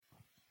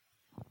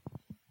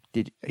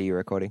Are you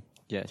recording?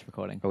 Yeah, it's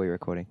recording. Are we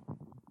recording?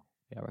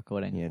 Yeah,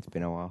 recording. Yeah, it's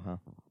been a while, huh?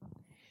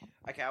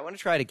 Okay, I want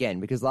to try it again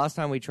because last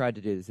time we tried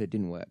to do this, it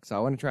didn't work. So I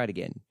want to try it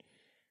again.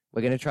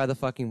 We're going to try the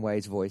fucking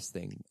Waze voice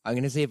thing. I'm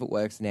going to see if it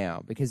works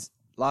now because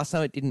last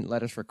time it didn't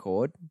let us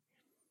record.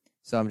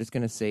 So I'm just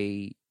going to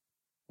see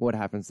what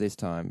happens this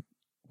time.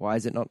 Why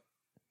is it not?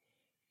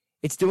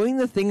 It's doing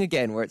the thing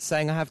again where it's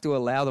saying I have to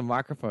allow the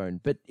microphone,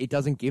 but it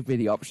doesn't give me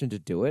the option to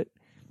do it.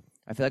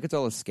 I feel like it's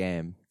all a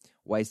scam.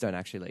 Waze don't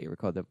actually let you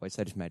record the voice.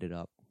 They just made it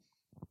up.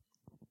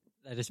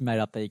 They just made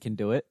up that you can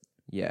do it.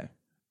 Yeah.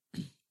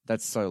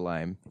 That's so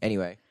lame.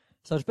 Anyway.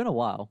 So it's been a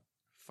while.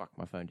 Fuck,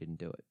 my phone didn't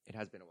do it. It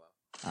has been a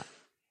while.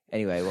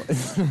 Anyway, what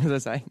was I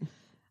saying?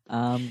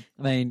 I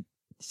mean,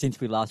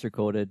 since we last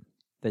recorded,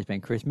 there's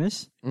been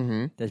Christmas.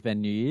 Mm-hmm. There's been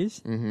New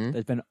Year's. Mm-hmm.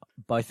 There's been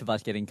both of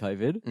us getting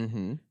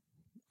COVID.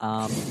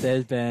 Mm-hmm.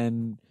 There's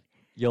been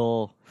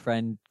your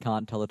friend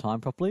can't tell the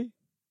time properly.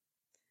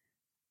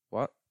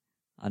 What?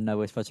 I know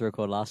we're supposed to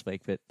record last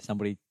week, but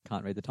somebody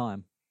can't read the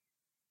time.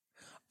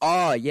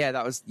 Oh, yeah,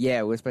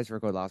 we were supposed to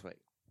record last week.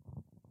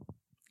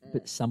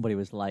 But somebody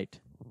was late.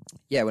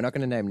 Yeah, we're not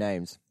going to name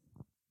names.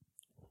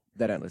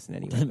 They don't listen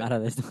anyway. Doesn't matter,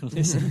 they don't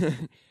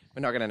listen.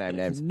 We're not going to name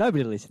names.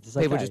 Nobody listens. It's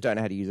People okay. just don't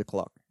know how to use a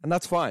clock. And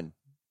that's fine.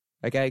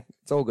 Okay?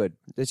 It's all good.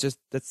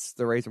 That's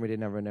the reason we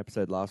didn't have an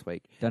episode last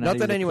week. Not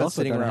that anyone's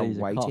sitting around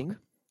waiting.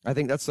 I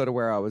think that's sort of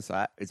where I was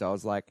at, is I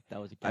was like... That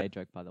was a gay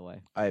joke, by the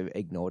way. I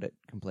ignored it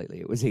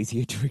completely. It was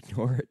easier to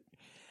ignore it.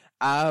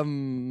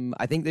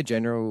 I think the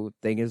general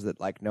thing is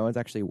that, like, no one's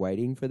actually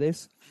waiting for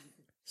this.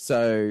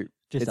 So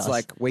Just it's us.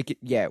 like, we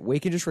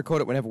can just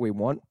record it whenever we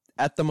want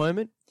at the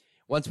moment.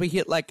 Once we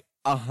hit, like,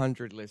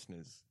 100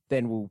 listeners,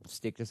 then we'll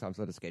stick to some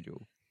sort of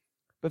schedule.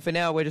 But for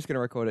now, we're just going to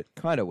record it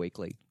kind of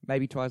weekly,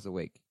 maybe twice a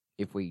week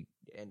if we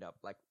end up,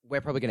 like, we're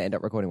probably going to end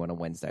up recording one on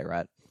Wednesday,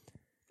 right?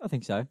 I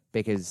think so.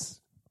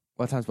 Because,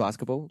 what time's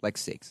basketball? Like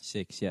 6.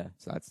 6, yeah.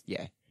 So that's,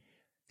 yeah. So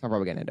I'm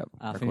probably going to end up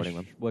recording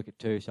one. Work at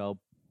 2, so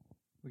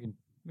we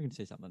can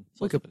see something.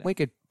 We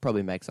could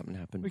probably make something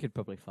happen. We could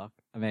probably fuck.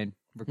 I mean,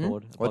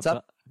 record. What's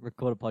up?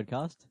 Record a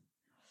podcast.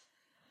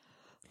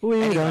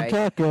 We Anyway, don't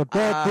talk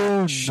about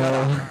the shut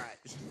up. All right.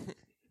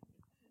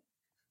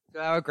 So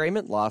our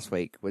agreement last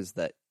week was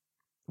that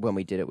when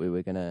we did it, we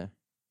were going to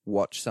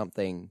watch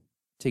something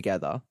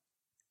together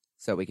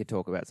so we could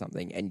talk about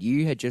something. And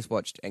you had just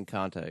watched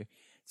Encanto.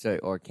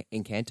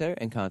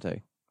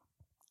 Encanto?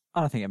 I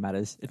don't think it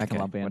matters. It's Okay,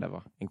 Colombian.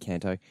 whatever.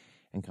 Encanto.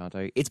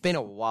 It's been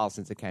a while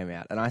since it came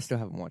out, and I still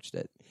haven't watched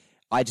it.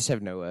 I just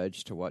have no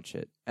urge to watch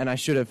it. And I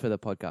should have for the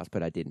podcast,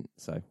 but I didn't,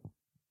 so...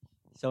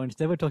 So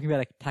instead we're talking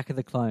about Attack of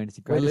the Clones,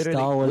 the greatest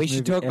Star Wars we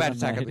should movie talk about ever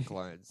Attack of made. the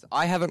Clones.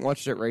 I haven't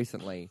watched it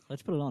recently.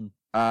 Let's put it on.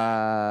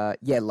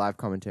 Yeah, live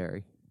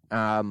commentary.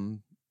 I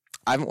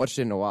haven't watched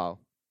it in a while.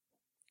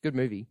 Good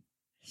movie.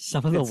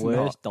 Some of the It's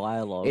worst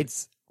dialogue.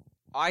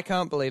 I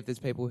can't believe there's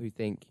people who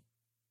think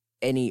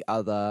any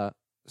other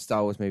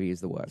Star Wars movie is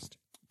the worst.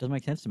 Doesn't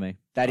make sense to me.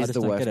 That I is just the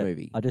don't worst get it.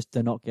 movie. I just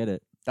do not get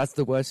it. That's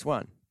the worst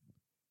one.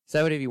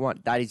 Say whatever you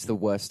want. That is the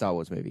worst Star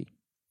Wars movie.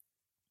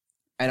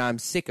 And I'm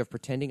sick of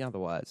pretending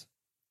otherwise.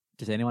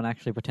 Does anyone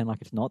actually pretend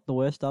like it's not the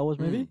worst Star Wars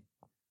movie?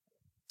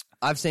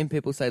 I've seen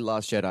people say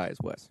Last Jedi is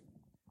worse.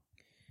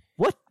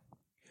 What?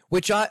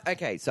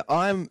 Okay, so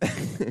I'm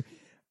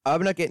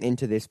I'm not getting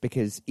into this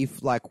because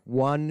if like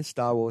one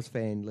Star Wars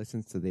fan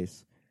listens to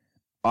this,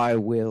 I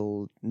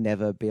will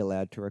never be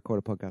allowed to record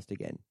a podcast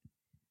again.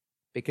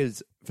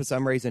 Because for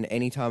some reason,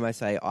 anytime I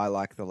say I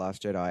like The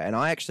Last Jedi, and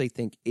I actually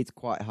think it's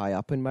quite high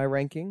up in my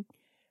ranking,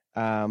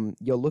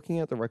 you're looking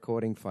at the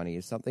recording funny.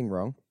 Is something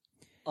wrong?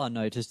 Oh,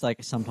 no, just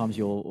like sometimes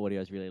your audio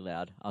is really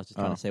loud. I was just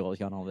trying to see what was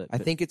going on with it. I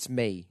think it's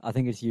me. I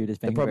think it's you just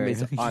being The problem very...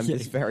 is I'm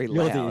just very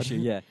You're loud. the issue,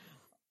 yeah.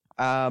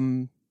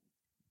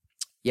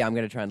 Yeah, I'm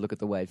going to try and look at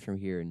the waves from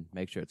here and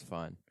make sure it's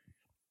fine.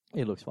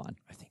 It looks fine.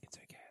 I think it's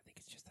okay. I think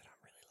it's just that I'm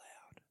really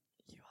loud.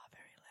 You are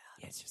very loud.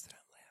 Yeah, it's just that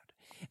I'm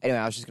loud. Anyway,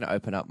 I was just going to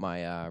open up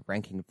my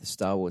ranking of the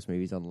Star Wars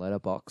movies on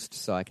Letterboxd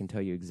so I can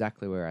tell you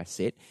exactly where I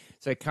sit.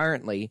 So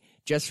currently,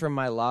 just from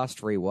my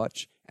last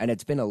rewatch, and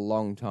it's been a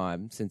long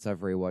time since I've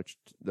rewatched,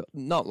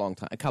 not long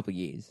time, a couple of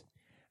years.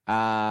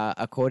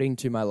 According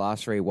to my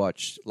last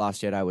rewatch,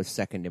 Last Jedi was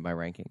second in my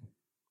ranking,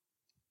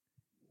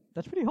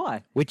 That's pretty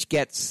high. which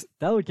gets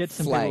That would get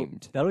some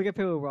flamed. People, that would get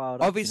people riled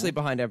up. Obviously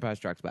behind Empire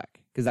Strikes Back,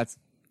 because that's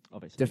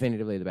Obviously.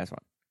 definitively the best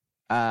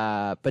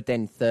one. But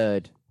then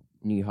third,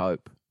 New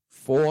Hope.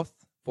 Fourth,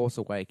 Force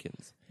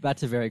Awakens.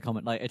 That's a very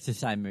common... Like, it's the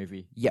same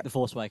movie. Yep. The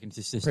Force Awakens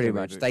is just... Pretty a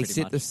much. reboot, They pretty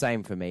sit much. the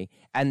same for me.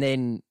 And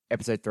then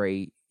Episode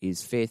 3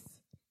 is 5th,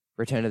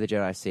 Return of the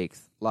Jedi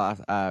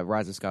 6th,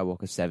 Rise of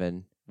Skywalker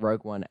 7,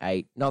 Rogue One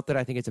 8. Not that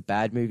I think it's a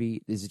bad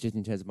movie. This is just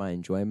in terms of my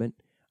enjoyment.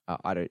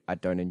 I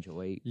don't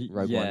enjoy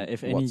Rogue One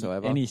if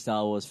whatsoever. any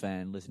Star Wars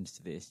fan listens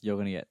to this, you're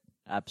going to get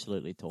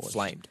absolutely torched.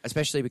 Flamed.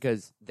 Especially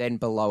because then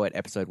below it,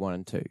 Episode 1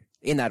 and 2.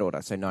 In that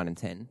order, so 9 and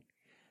 10.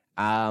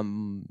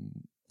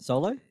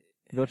 Solo?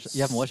 You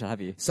haven't watched it,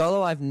 have you?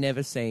 Solo I've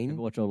never seen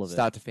Watch all of it.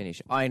 start to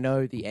finish. I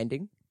know the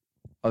ending.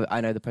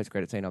 I know the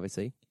post-credit scene,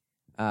 obviously,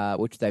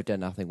 which they've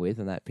done nothing with,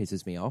 and that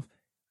pisses me off.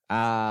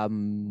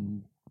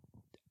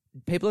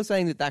 People are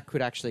saying that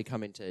could actually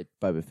come into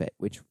Boba Fett,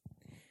 which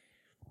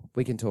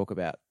we can talk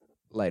about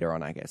later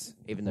on, I guess,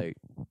 even though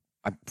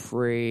I'm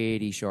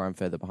pretty sure I'm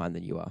further behind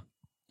than you are.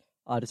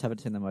 I just haven't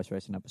seen the most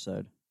recent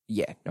episode.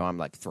 Yeah, no, I'm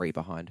like 3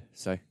 behind,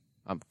 so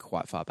I'm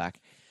quite far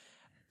back.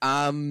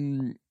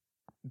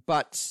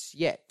 But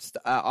yeah,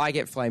 I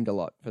get flamed a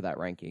lot for that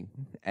ranking,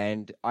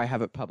 and I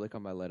have it public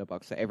on my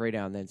letterbox. So every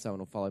now and then, someone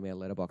will follow me on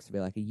letterbox and be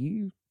like, "Are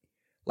you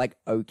like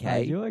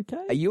okay? Are you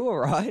okay? Are you all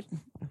right?"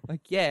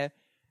 Like, yeah,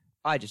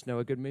 I just know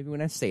a good movie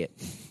when I see it.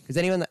 Because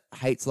anyone that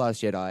hates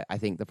Last Jedi, I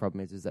think the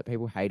problem is that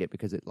people hate it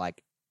because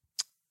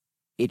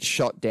it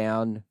shot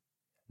down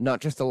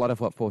not just a lot of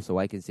what Force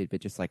Awakens did,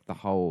 but just like the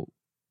whole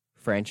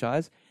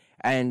franchise.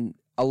 And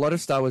a lot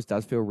of Star Wars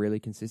does feel really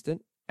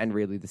consistent and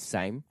really the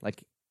same.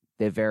 Like,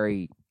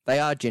 they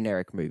are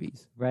generic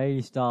movies.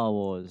 Ray Star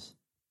Wars.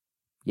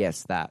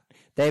 Yes, that.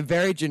 They're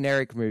very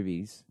generic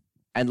movies,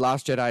 and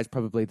Last Jedi is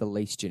probably the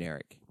least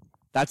generic.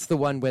 That's the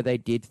one where they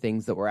did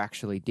things that were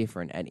actually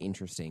different and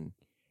interesting,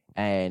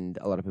 and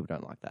a lot of people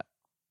don't like that.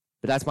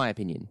 But that's my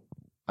opinion.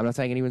 I'm not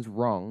saying anyone's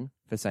wrong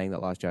for saying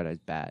that Last Jedi is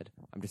bad.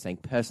 I'm just saying,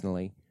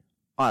 personally,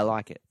 I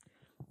like it.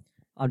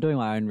 I'm doing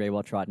my own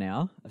rewatch right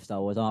now of Star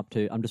Wars.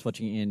 I'm just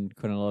watching it in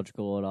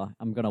chronological order.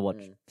 I'm going to watch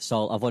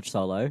I've watched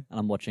Solo, and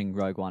I'm watching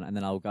Rogue One, and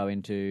then I'll go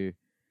into...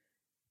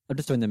 I'm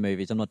just doing the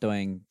movies. I'm not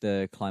doing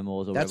the Clone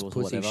Wars or That's Rebels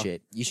or whatever. pussy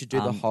shit. You should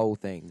do the whole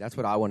thing. That's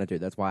what I want to do.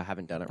 That's why I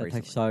haven't done it That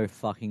recently. takes so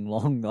fucking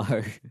long, though.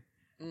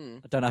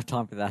 I don't have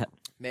time for that.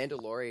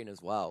 Mandalorian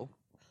as well.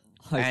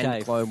 Okay,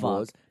 And Clone fuck.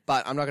 Wars.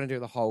 But I'm not going to do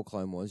the whole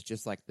Clone Wars,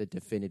 just like the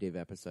definitive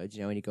episodes.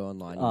 You know, when you go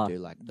online, you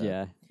do like the...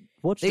 Yeah.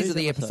 Watch These are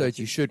the episodes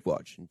you should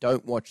watch, and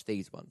don't watch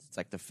these ones. It's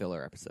like the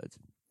filler episodes.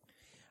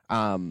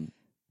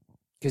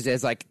 Because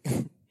there's like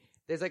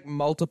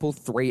multiple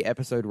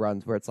 3-episode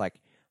runs where it's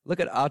like, look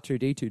at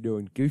R2-D2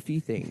 doing goofy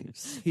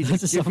things. He's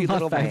Those a are some goofy of my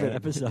little favourite man.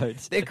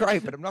 episodes. They're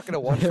great, but I'm not going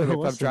to watch They're them if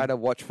I'm awesome. trying to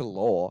watch for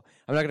lore.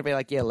 I'm not going to be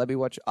like, yeah, let me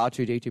watch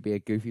R2-D2 be a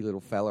goofy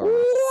little fella.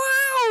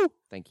 Wow!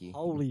 Thank you.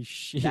 Holy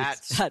shit.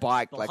 That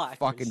spiked like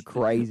fucking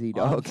crazy,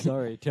 dog. I'm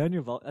sorry. Turn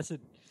your volume.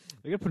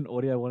 We're going to put an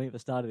audio warning at the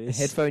start of this.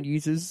 Headphone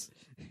users,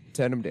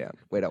 turn them down.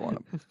 We don't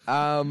want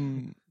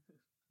them.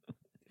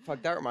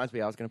 Fuck, that reminds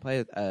me, I was going to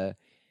play a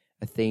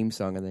theme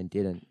song and then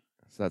didn't,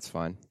 so that's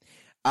fine.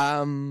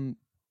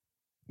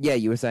 Yeah,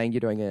 you were saying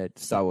you're doing a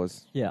Star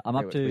Wars. Yeah, I'm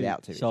up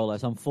without to TV. Solo.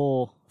 So I'm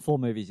four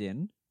movies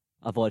in.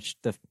 I've watched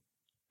the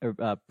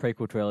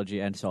prequel trilogy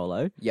and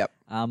Solo. Yep.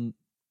 I'd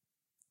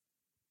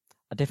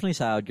definitely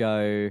say I'd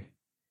go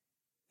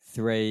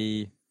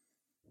 3,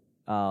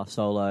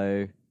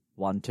 Solo,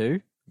 1,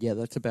 2. Yeah,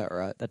 that's about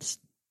right.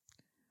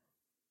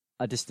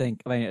 I just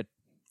think, 1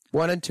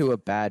 and 2 are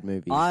bad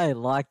movies. I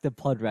like the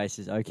pod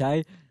races,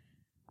 okay?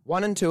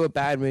 1 and 2 are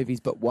bad movies,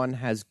 but 1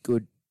 has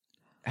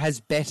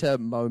better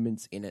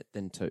moments in it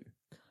than 2.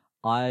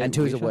 And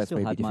 2 is a wish I worse still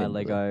movie, had my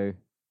definitively. Lego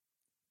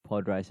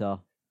pod racer.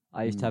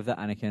 I used to have the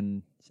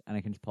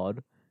Anakin's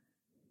pod.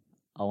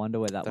 I wonder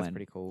where that That's went.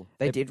 pretty cool.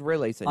 They did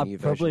release a new I version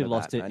probably of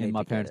lost that. it I in need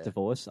my to get parents' it.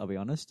 divorce, I'll be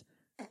honest.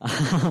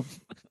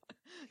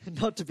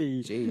 Not to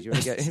be... Jeez, you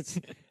want to get...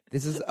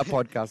 This is a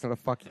podcast, not a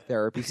fucking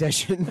therapy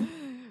session.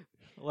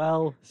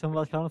 Well, some of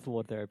us can't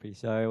afford therapy,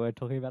 so we're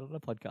talking about it on a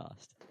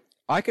podcast.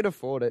 I could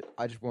afford it.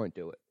 I just won't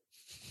do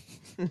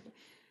it.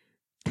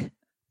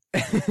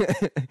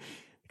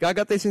 I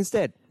got this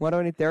instead. What do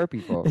I need therapy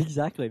for?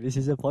 Exactly. This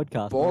is a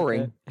podcast.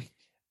 Boring.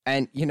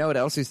 And you know what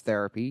else is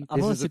therapy? I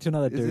want to sit to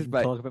another this dude is and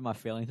my- talk about my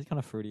feelings. It's kind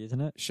of fruity,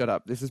 isn't it? Shut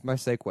up. This is my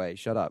segue.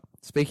 Shut up.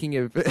 Speaking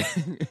of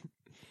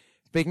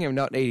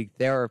not needing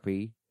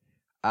therapy,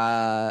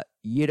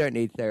 you don't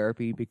need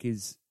therapy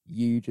because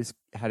you just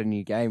had a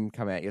new game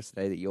come out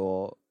yesterday that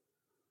you're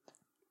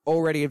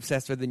already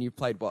obsessed with, and you've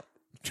played what?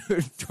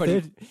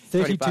 32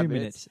 25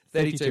 minutes.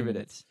 32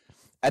 minutes.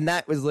 And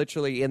that was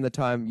literally in the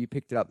time you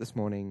picked it up this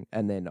morning,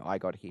 and then I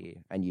got here,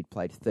 and you'd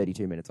played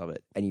 32 minutes of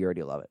it, and you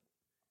already love it.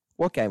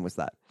 What game was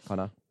that,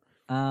 Connor?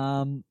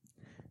 You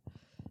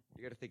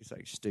got to think of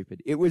something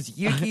stupid. It was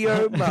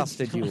Yu-Gi-Oh!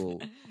 Master Duel.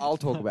 I'll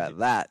talk about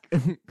that.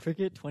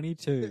 Cricket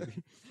 22.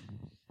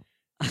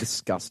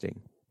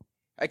 Disgusting.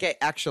 Okay,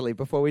 actually,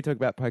 before we talk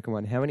about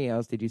Pokemon, how many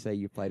hours did you say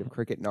you played of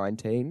Cricket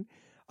 19?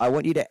 I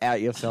want you to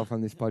out yourself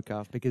on this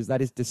podcast because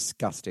that is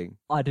disgusting.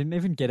 I didn't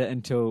even get it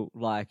until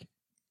like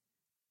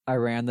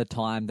around the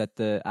time that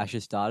the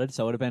Ashes started,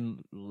 so it would have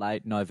been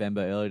late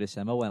November, early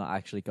December when I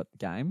actually got the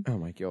game. Oh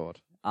my god.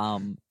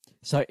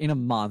 So in a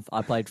month,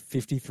 I played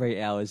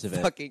 53 hours of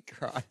it. Fucking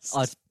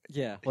Christ.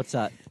 Yeah, what's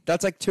that?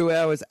 That's like 2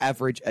 hours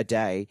average a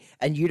day,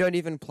 and you don't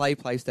even play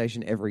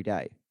PlayStation every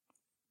day.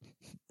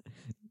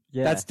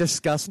 Yeah, That's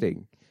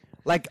disgusting.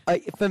 Like,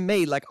 for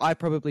me, like, I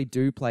probably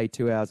do play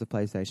 2 hours of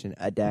PlayStation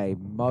a day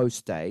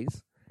most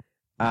days.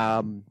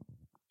 On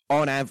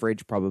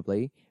average,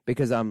 probably,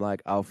 because I'm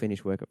like, I'll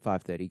finish work at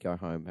 5:30, go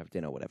home, have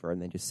dinner, whatever,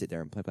 and then just sit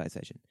there and play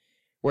PlayStation.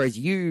 Whereas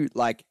you,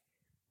 like,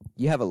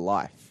 you have a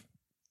life.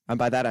 And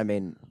by that, I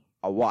mean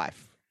a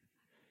wife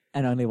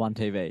and only one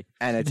TV.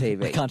 and a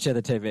TV. I can't share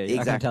the TV. I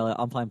Exactly. can't tell her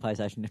I'm playing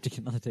PlayStation. You have to get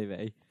another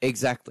TV.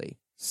 Exactly.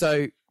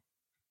 So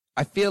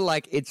I feel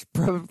like it's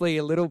probably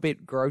a little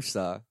bit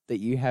grosser that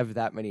you have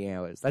that many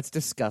hours. That's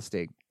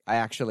disgusting. I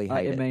actually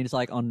hate It it. means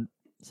like on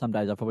some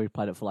days I probably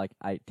played it for like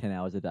 8-10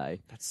 hours a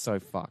day. That's so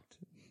fucked.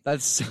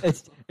 That's so...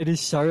 It is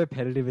so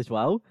repetitive as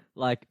well.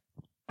 Like,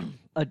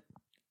 I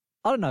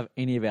don't know if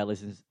any of our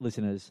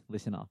listener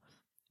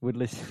would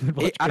listen. Would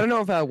watch I don't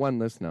know if our one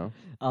listener.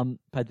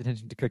 paid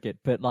attention to cricket,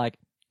 but like,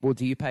 Well,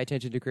 do you pay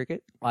attention to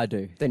cricket? I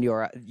do. Then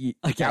you're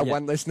Okay, our yeah.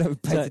 one listener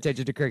pays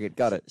attention to cricket.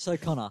 Got it. So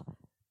Connor,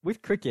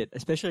 with cricket,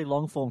 especially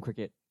long form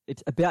cricket,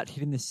 it's about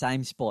hitting the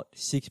same spot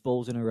 6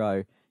 balls in a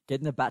row,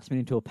 getting the batsman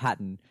into a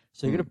pattern.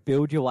 So you got to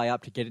build your way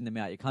up to getting them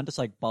out. You can't just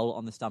like bowl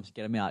on the stumps and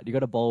get them out. You got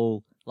to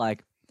bowl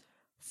like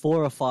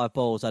 4 or 5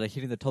 balls that are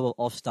hitting the top of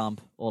off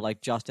stump or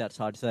like just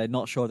outside, so they're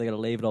not sure if they're going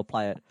to leave it or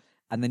play it.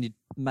 And then you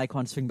make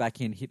one swing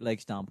back in, hit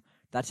leg stump.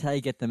 That's how you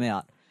get them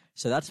out.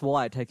 So that's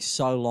why it takes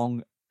so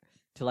long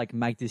to like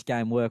make this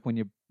game work when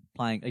you're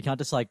playing. You can't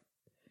just like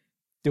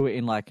do it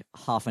in like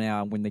half an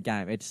hour and win the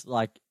game. It's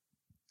like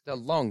It's a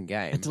long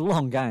game. it's a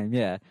long game,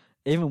 yeah.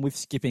 Even with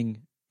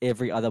skipping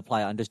every other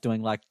player and just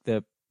doing like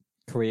the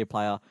career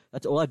player.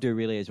 That's all I do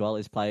really as well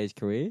is play as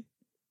career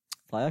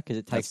player because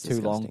it takes That's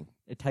too long. disgusting.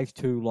 It takes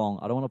too long.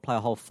 I don't want to play a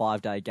whole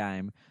 5-day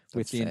game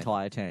with That's the fair.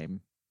 entire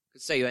team.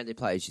 So you only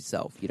play as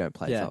yourself. You don't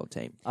play as Yeah. the whole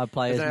team. I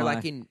play as Because I know, my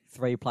like in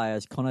 3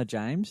 players: Connor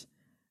James,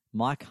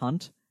 Mike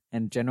Hunt,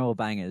 and General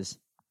Bangers.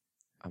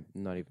 I'm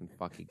not even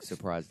fucking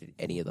surprised at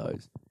any of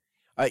those.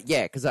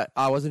 Yeah, because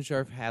I wasn't sure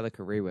of how the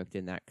career worked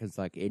in that. Because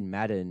like in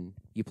Madden,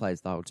 you play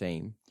as the whole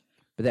team,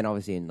 but then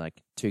obviously in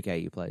like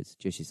 2K, you play as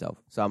just yourself.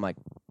 So I'm like,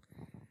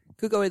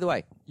 could go either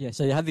way. Yeah,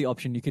 so you have the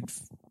option. You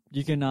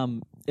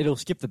can it'll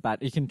skip the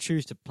bat. You can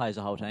choose to play as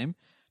the whole team,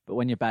 but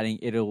when you're batting,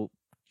 it'll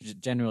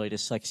generally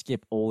just like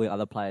skip all the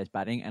other players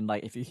batting. And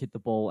like if you hit the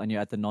ball and you're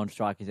at the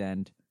non-striker's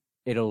end,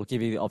 it'll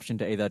give you the option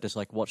to either just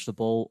like watch the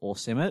ball or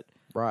sim it.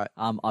 Right.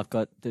 I've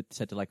got it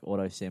set to like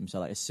auto sim, so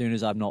like as soon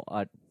as I'm not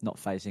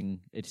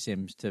facing, it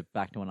sims to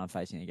back to when I'm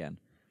facing again.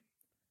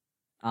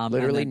 and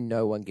Literally, then-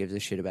 no one gives a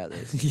shit about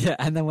this. yeah,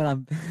 and then when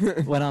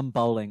I'm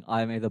bowling,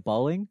 I'm either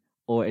bowling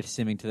or it's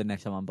simming to the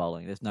next time I'm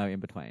bowling. There's no in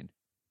between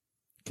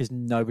because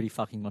nobody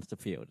fucking wants to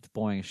field. It's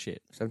boring as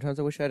shit. Sometimes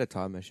I wish I had a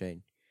time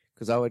machine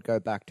because I would go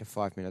back to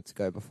 5 minutes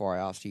ago before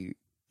I asked you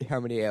how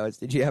many hours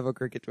did you have on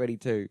Cricket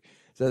 22,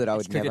 so that I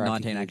would It's never Cricket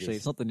have to 19 hear actually. this.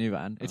 It's not the new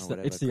one. It's Oh, the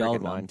whatever, it's the Cricket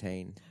old one.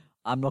 19.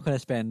 I'm not going to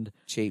spend.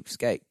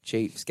 Cheapskate,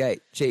 cheapskate,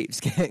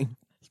 cheapskate.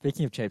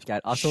 Speaking of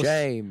cheapskate,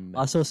 Shame.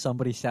 I saw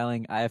somebody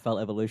selling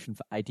AFL Evolution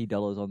for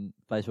 $80 on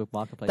Facebook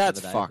Marketplace. That's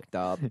the other day. fucked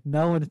up.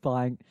 No one's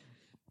buying.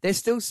 They're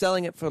still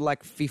selling it for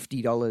like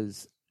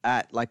 $50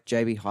 at like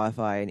JB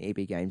Hi-Fi and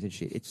EB Games and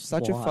shit. It's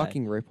such a Why?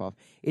 fucking rip-off.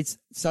 It's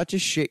such a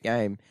shit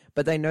game,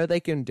 but they know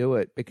they can do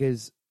it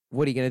because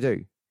what are you going to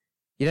do?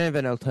 You don't have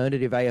an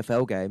alternative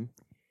AFL game.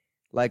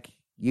 Like,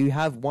 you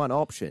have one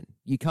option.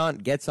 You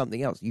can't get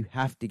something else. You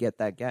have to get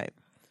that game.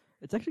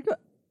 It's actually got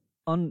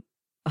on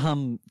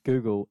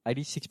Google.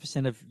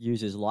 86% of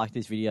users like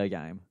this video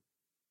game.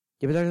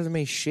 Yeah, but that doesn't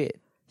mean shit.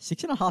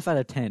 6.5 out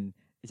of 10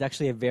 is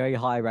actually a very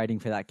high rating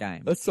for that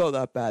game. That's not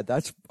that bad.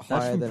 That's higher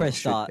That's from than Press it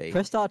should Start. be.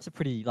 Press Start's a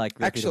pretty like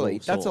reputable Actually,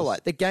 that's all source.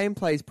 right. The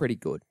gameplay is pretty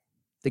good.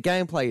 The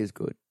gameplay is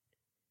good.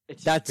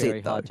 It's That's very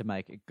it, hard though. to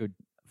make a good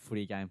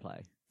footy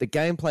gameplay. The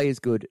gameplay is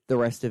good. The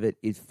rest of it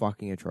is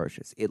fucking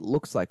atrocious. It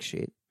looks like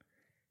shit.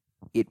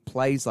 It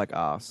plays like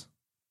arse.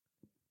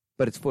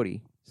 But it's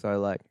footy. So,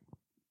 like,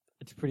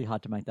 It's pretty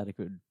hard to make that a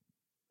good.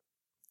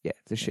 yeah,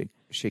 it's a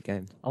shit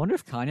game. I wonder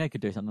if Kanye could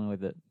do something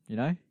with it. You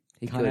know,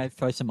 He Kanye could.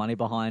 throw some money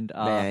behind.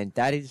 Man,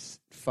 that is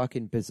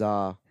fucking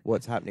bizarre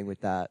what's happening with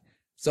that.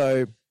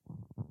 So,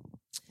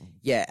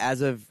 yeah,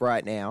 as of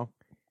right now,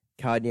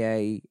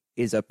 Kanye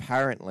is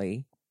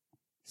apparently,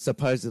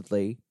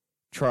 supposedly,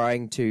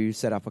 trying to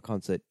set up a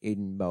concert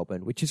in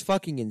Melbourne, which is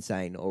fucking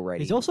insane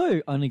already. He's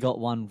also only got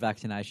one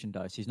vaccination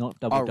dose. He's not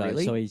double dose,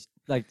 really? so he's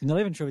like not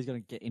even sure he's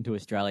going to get into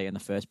Australia in the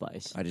first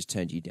place. I just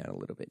turned you down a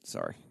little bit.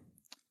 Sorry.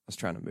 I was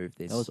trying to move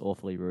this. That was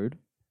awfully rude.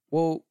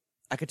 Well,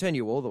 I could turn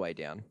you all the way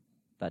down.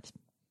 That's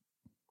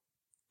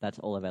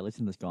all of our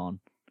listeners gone.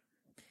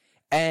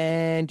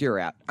 And you're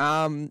out.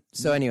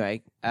 So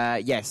anyway,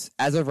 yes,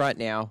 as of right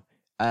now,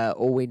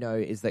 all we know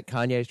is that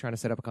Kanye is trying to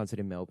set up a concert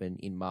in Melbourne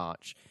in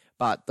March,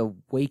 but the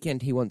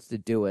weekend he wants to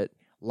do it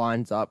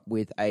lines up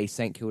with a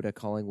St Kilda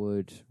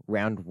Collingwood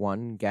round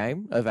 1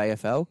 game of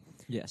AFL.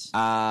 Yes,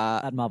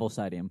 At Marvel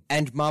Stadium.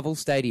 and Marvel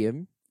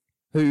Stadium,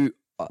 who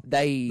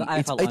The AFL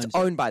it's owns it.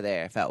 owned by the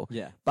AFL,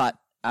 Yeah, but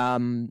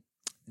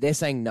they're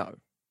saying no,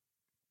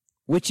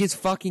 which is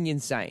fucking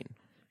insane.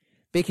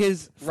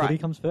 Because footy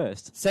comes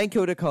first. St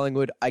Kilda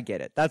Collingwood, I get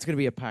it. That's going to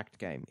be a packed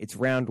game. It's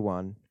round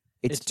 1.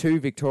 It's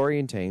 2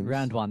 Victorian teams.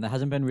 Round 1. There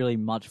hasn't been really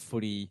much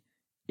footy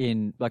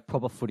in like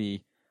proper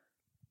footy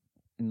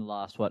in the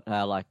last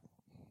like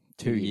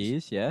 2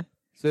 years. Yeah,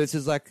 So this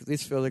feels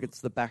like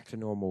it's the back to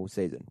normal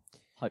season.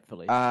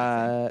 hopefully.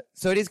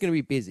 So it is going to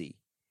be busy,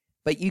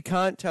 but you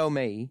can't tell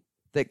me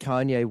that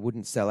Kanye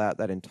wouldn't sell out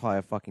that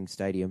entire fucking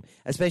stadium,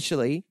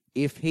 especially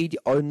if he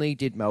only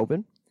did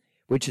Melbourne,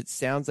 which it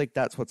sounds like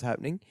that's what's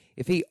happening.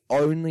 If he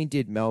only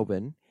did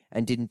Melbourne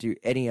and didn't do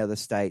any other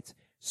states,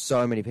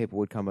 so many people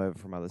would come over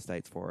from other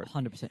states for it.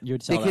 100%. You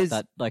would sell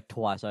that like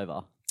twice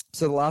over.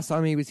 So the last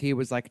time he was here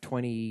was like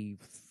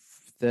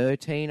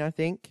 2013, I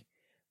think.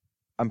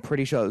 I'm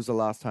pretty sure it was the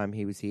last time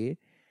he was here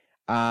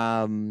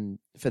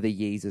for the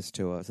Yeezus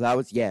tour. So that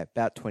was,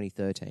 about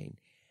 2013.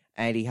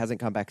 And he hasn't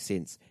come back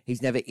since.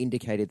 He's never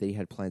indicated that he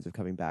had plans of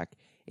coming back.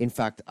 In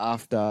fact,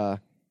 after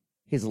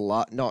his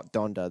not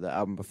Donda, the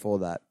album before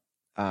that,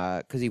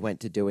 because he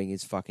went to doing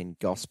his fucking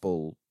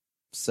gospel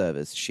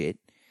service shit,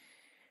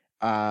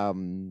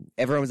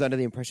 everyone was under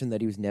the impression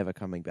that he was never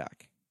coming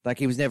back. Like,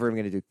 he was never even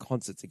going to do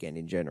concerts again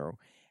in general.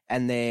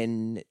 And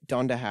then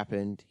Donda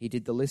happened. He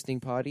did the listening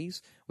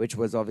parties, which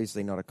was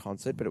obviously not a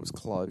concert, but it was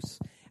close.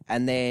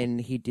 And then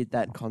he did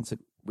that concert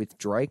with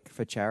Drake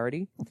for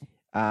charity.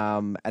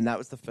 And that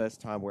was the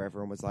first time where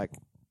everyone was like,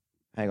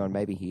 hang on,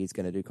 maybe he is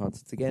going to do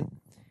concerts again.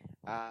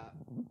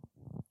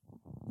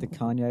 The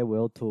Kanye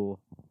World Tour.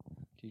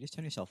 Did you just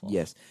turn yourself off?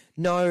 Yes.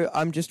 No,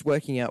 I'm just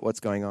working out what's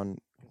going on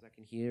because I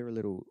can hear a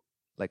little,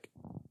 like,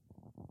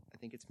 I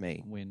think it's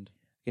me. Wind.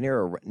 I can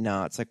hear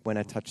no, it's like when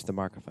I touch the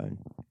microphone.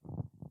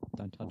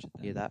 Don't touch it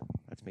then. Hear that?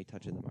 That's me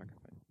touching the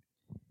microphone.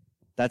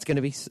 That's going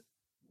to be...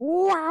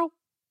 Wow!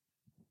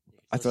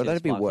 I thought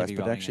that'd be worse,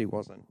 but it actually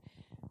wasn't.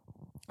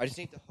 I just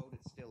need to hold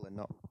it still and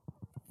not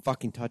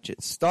fucking touch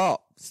it.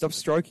 Stop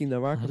stroking the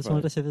microphone. I just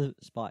wanted to see the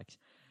spikes.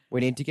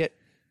 We need to get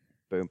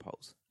boom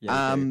poles.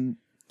 Yeah,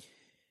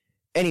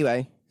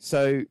 Anyway,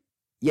 so,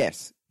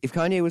 yes, if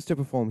Kanye was to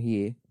perform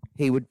here,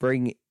 he would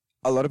bring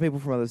a lot of people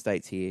from other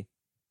states here.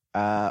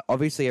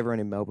 Obviously, everyone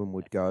in Melbourne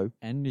would go.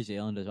 And New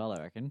Zealand as well,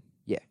 I reckon.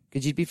 Yeah,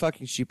 because you'd be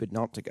fucking stupid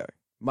not to go.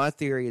 My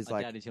theory is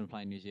I doubt he's going to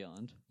play in New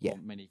Zealand. Yeah,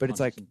 but it's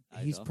like,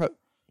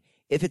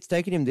 if it's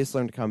taken him this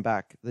long to come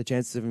back, the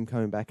chances of him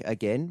coming back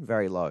again,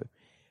 very low.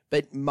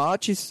 But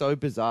March is so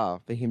bizarre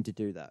for him to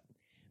do that.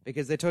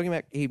 Because they're talking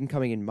about him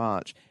coming in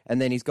March,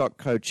 and then he's got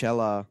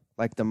Coachella,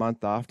 like, the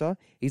month after.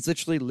 He's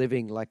literally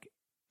living, like,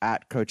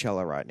 at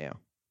Coachella right now.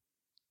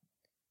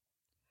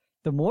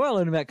 The more I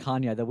learn about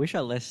Kanye, the wish I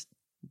less.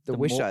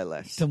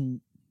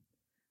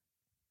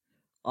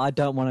 I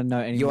don't want to know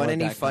any. You more want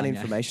any about fun Kanye.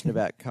 information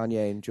about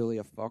Kanye and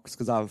Julia Fox?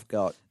 Because I've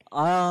got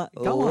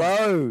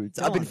loads.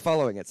 I've been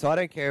following it, so I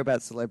don't care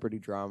about celebrity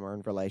drama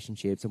and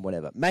relationships and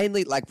whatever.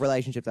 Mainly, like,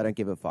 relationships, I don't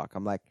give a fuck.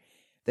 I'm like,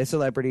 they're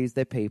celebrities,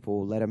 they're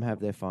people, let them have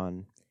their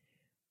fun.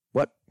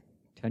 What?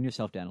 Turn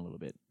yourself down a little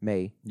bit.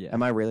 Me? Yeah.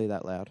 Am I really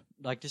that loud?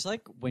 Like, just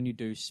like when you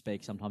do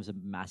speak, sometimes a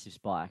massive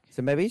spike.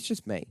 So maybe it's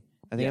just me.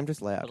 I think I'm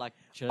just loud. But like,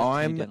 should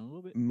I turn you down a little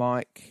I'm bit?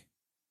 mic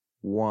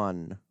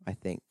 1, I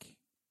think.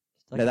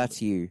 Like, No,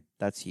 that's you.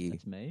 That's you.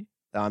 That's me.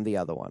 I'm the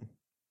other one.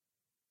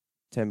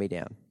 Turn me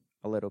down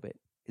a little bit.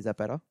 Is that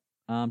better?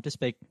 Just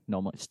speak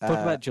normally. Talk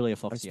about Julia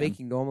Fox I'm again.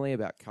 speaking normally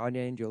about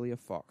Kanye and Julia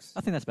Fox. I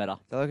think that's better.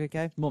 Does that look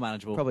okay? More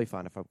manageable. Probably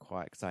fine if I'm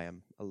quiet because I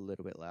am a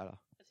little bit louder.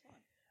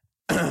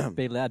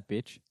 Be loud,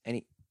 bitch.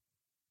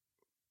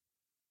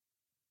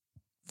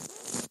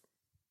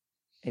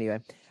 Anyway,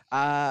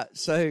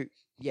 so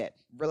yeah,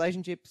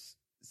 relationships,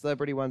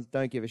 celebrity ones,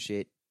 don't give a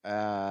shit.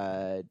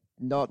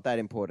 Not that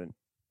important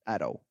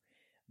at all.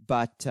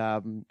 But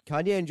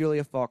Kanye and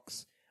Julia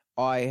Fox,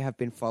 I have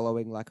been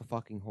following like a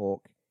fucking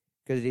hawk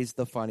because it is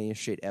the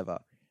funniest shit ever.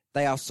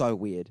 They are so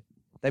weird.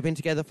 They've been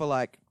together for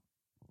like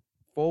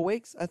 4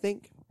 weeks, I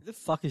think. Who the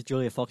fuck is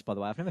Julia Fox, by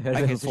the way? I've never heard of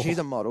her Okay, before. so she's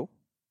a model.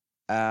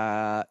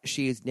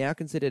 She is now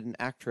considered an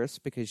actress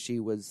because she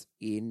was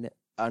in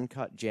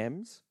Uncut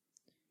Gems.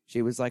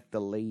 She was like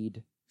the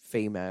lead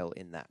female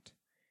in that,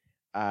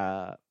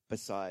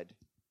 beside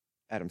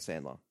Adam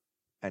Sandler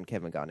and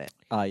Kevin Garnett.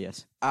 Ah,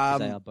 yes. 'Cause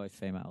they are both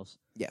females.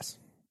 Yes.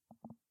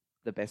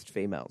 The best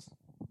females.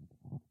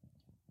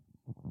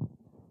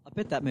 I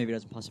bet that movie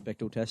doesn't pass a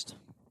Bechdel test.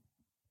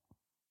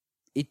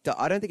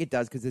 I don't think it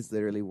does because there's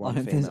literally one I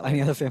don't think female. there's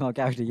any other female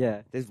character,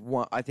 yeah. There's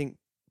one. I think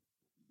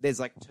there's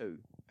like 2,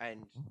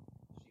 and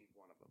she's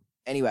one of them.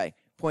 Anyway,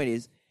 point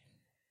is,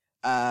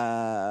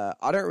 I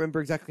don't remember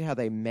exactly how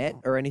they met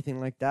or anything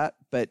like that,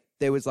 but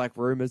there was like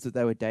rumors that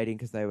they were dating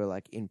because they were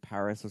like in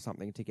Paris or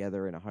something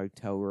together in a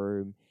hotel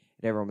room,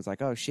 and everyone was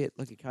like, "Oh shit,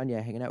 look at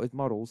Kanye hanging out with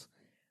models,"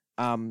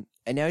 and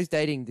now he's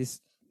dating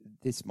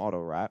this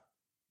model, right?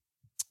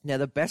 Now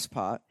the best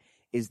part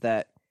is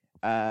that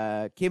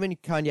Kim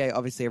and Kanye,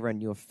 obviously everyone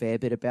knew a fair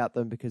bit about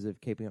them because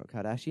of Keeping Up with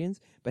Kardashians,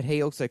 but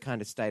he also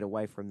kind of stayed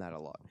away from that a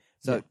lot.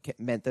 So it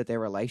meant that their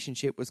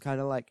relationship was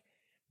kind of like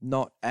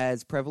not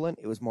as prevalent.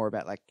 It was more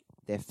about like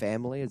their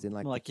family, as in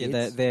like the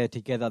kids. They're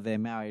together, they're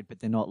married, but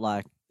they're not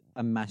like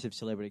a massive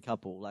celebrity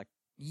couple. Like,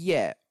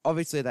 yeah,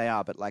 obviously they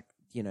are, but like,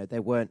 you know, they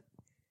weren't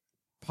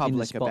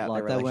public about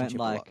their relationship they weren't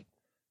like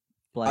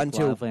Blake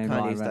until Lively and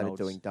Ryan Kanye started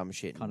Reynolds doing dumb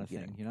shit kind of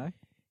and, thing, you know?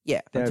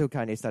 Yeah, They're- until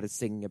Kanye started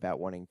singing about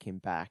wanting Kim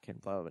back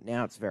and blah, blah, blah.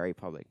 Now it's very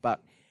public. But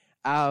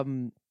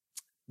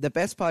the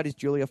best part is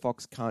Julia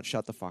Fox can't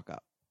shut the fuck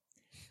up.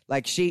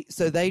 Like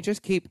so they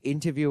just keep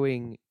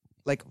interviewing,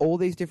 like all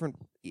these different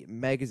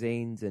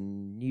magazines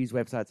and news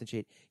websites and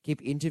shit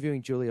keep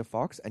interviewing Julia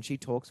Fox, and she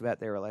talks about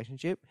their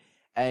relationship.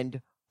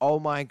 And oh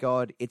my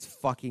God, it's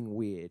fucking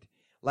weird.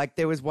 Like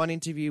there was one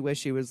interview where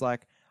she was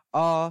like,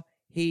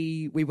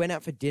 we went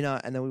out for dinner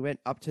and then we went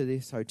up to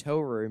this hotel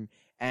room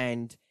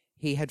and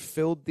he had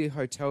filled the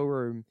hotel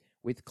room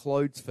with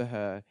clothes for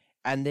her.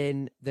 And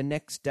then the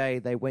next day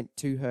they went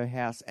to her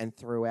house and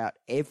threw out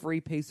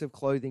every piece of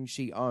clothing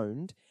she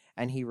owned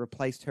and he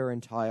replaced her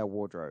entire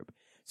wardrobe.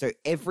 So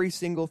every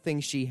single thing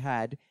she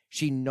had,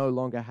 she no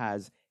longer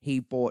has. He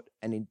bought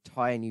an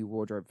entire new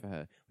wardrobe for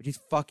her, which is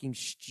fucking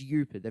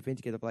stupid. They've been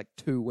together for like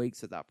 2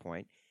 weeks at that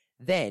point.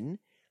 Then,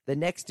 the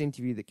next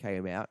interview that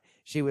came out,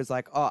 she was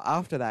like, oh,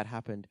 after that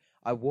happened,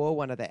 I wore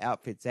one of the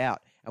outfits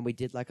out and we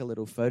did like a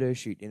little photo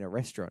shoot in a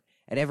restaurant.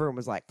 And everyone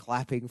was like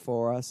clapping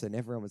for us and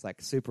everyone was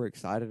like super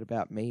excited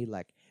about me,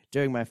 like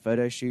doing my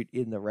photo shoot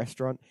in the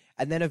restaurant.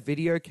 And then a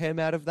video came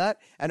out of that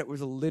and it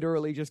was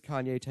literally just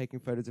Kanye taking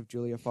photos of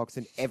Julia Fox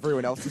and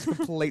everyone else is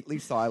completely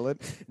silent.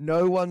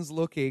 No one's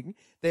looking.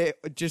 They're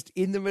just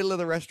in the middle of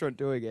the restaurant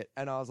doing it.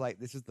 And I was like,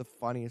 this is the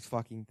funniest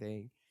fucking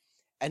thing.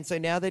 And so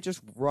now they're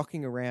just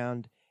rocking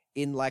around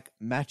in like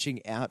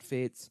matching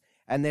outfits.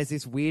 And there's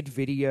this weird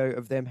video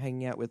of them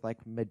hanging out with like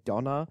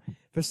Madonna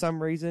for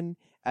some reason.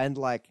 And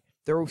like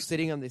they're all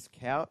sitting on this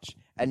couch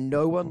and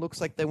no one looks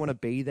like they want to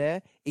be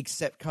there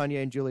except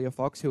Kanye and Julia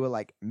Fox, who are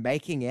like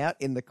making out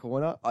in the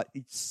corner.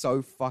 It's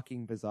so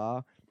fucking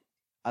bizarre.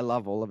 I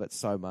love all of it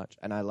so much.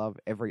 And I love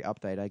every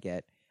update I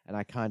get. And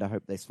I kind of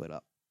hope they split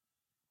up.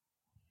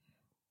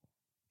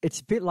 It's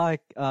a bit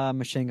like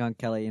Machine Gun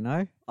Kelly, you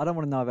know? I don't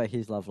want to know about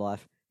his love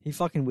life. He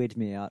fucking weirds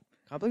me out.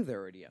 Can't believe they're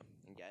already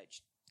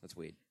engaged. That's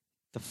weird.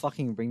 The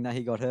fucking ring that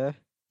he got her,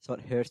 so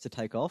it hurts to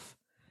take off.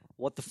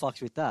 What the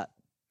fuck's with that?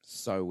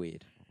 So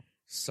weird.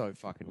 So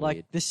fucking Like,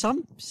 weird. there's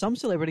some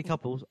celebrity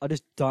couples I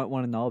just don't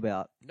want to know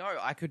about. No,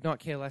 I could not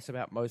care less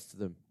about most of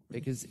them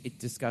because it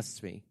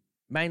disgusts me.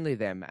 Mainly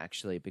them,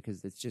 actually,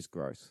 because it's just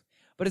gross.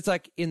 But it's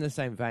like, in the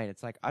same vein,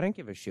 it's like, I don't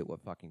give a shit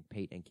what fucking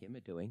Pete and Kim are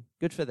doing.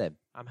 Good for them.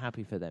 I'm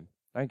happy for them.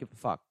 I don't give a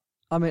fuck.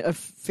 I mean, I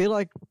feel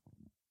like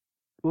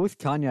with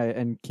Kanye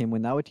and Kim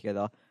when they were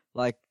together,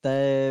 like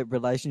their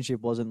relationship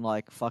wasn't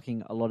like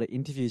fucking a lot of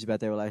interviews about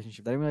their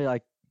relationship. They didn't really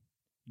like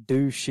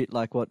do shit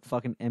like what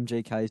fucking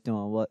MGK is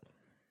doing, what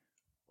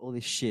all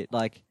this shit.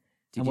 Like,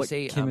 Did and you what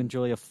see Kim and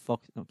Julia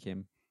Fox, not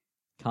Kim,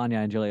 Kanye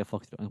and Julia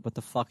Fox doing? What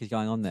the fuck is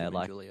going on there? Kim and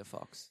Like Julia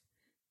Fox?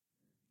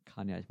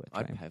 Kanye's wet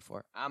I'd dream. pay for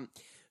it.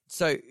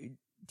 So,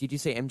 did you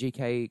see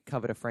MGK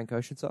covered a Frank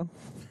Ocean song?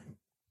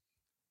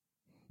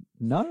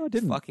 No, I It's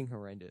didn't. fucking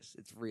horrendous.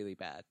 It's really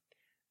bad.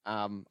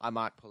 I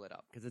might pull it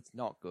up because it's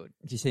not good.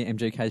 Did you see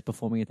MGK's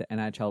performing at the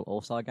NHL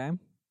All-Star game?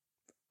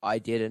 I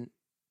didn't,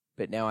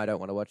 but now I don't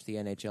want to watch the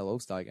NHL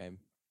All-Star game.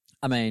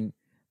 I mean,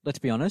 let's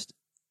be honest.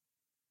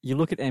 You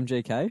look at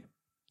MGK,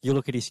 you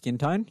look at his skin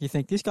tone, you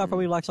think this guy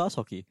probably likes ice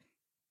hockey.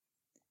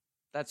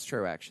 That's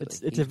true, actually. It's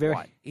He's a very-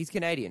 white. He's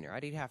Canadian,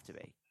 right? He'd have to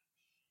be.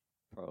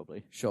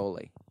 Probably.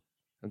 Surely.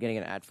 I'm getting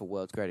an ad for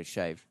World's Greatest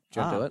Shave. Do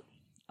you want to do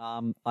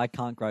it? I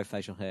can't grow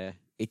facial hair.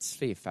 It's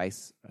for your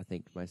face, I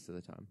think, most of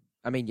the time.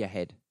 I mean, your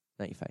head,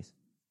 not your face.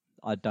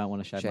 I don't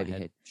want to shave Shave my your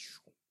head.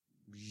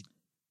 head.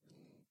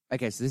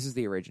 Okay, so this is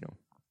the original.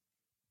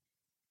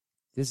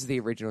 This is the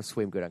original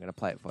Swim Good. I'm going to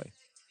play it for you.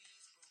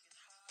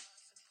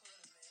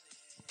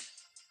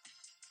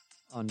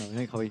 Oh no,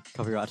 we don't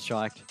copyright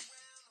striked.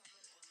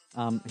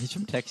 He's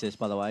from Texas,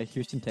 by the way,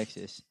 Houston,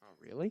 Texas. Oh,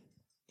 really?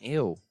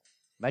 Ew.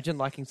 Imagine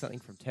liking something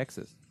from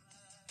Texas.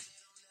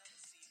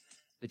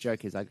 The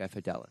joke is I go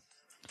for Dallas.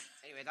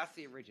 Anyway, that's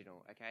the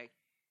original, okay?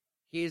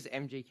 Here's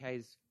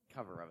MGK's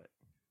cover of it.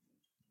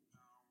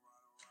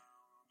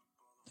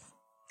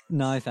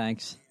 No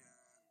thanks.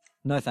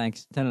 No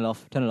thanks. Turn it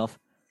off. Turn it off.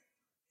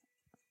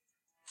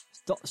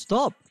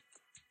 Stop.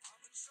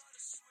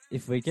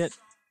 If we get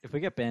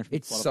banned from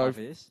It's Spotify so for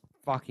this,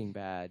 fucking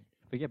bad.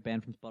 if we get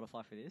banned from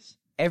Spotify for this,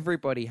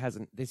 Everybody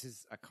hasn't. This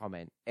is a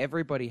comment.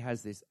 Everybody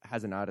has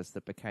an artist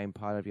that became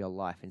part of your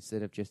life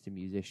instead of just a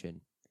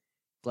musician.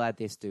 Glad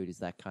this dude is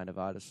that kind of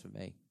artist for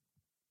me.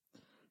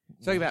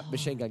 Talking about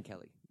Machine Gun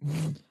Kelly.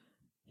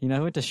 you know,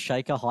 he went to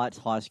Shaker Heights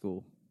High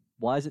School.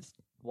 Why is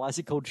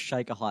it called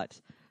Shaker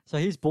Heights? So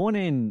he's born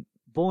in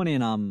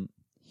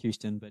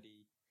Houston, but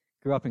he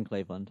grew up in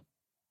Cleveland.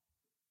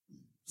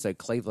 So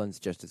Cleveland's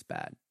just as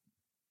bad.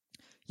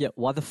 Yeah,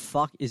 why the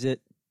fuck is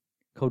it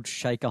called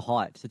Shaker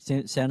Heights?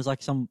 It sounds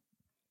like some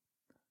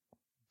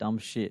dumb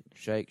shit.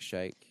 Shake,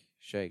 shake,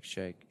 shake,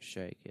 shake,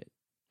 shake it.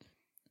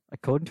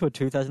 According to a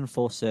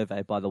 2004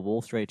 survey by the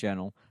Wall Street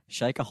Journal,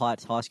 Shaker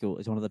Heights High School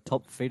is one of the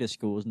top feeder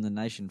schools in the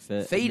nation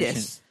for Fetus?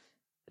 admission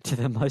to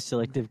the most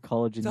selective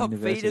college and Top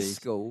university. fetus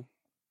school.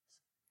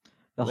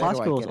 The Where high do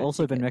I school get has a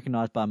also been ticket?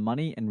 recognized by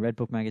Money and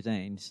Redbook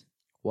magazines.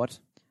 What?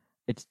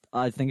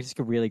 I think it's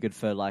really good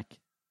for like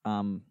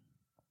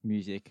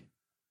music.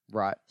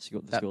 Right.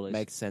 The That school is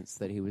makes sense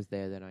that he was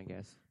there then, I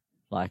guess.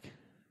 like,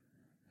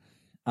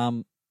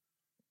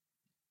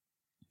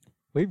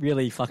 we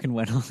really fucking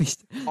went on this.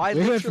 I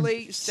we went from-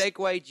 literally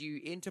segued you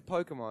into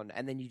Pokemon,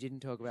 and then you didn't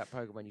talk about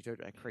Pokemon, you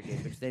talked about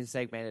cricket, which then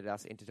segmented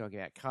us into talking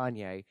about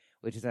Kanye,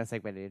 which is now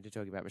segmented into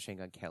talking about Machine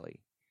Gun Kelly.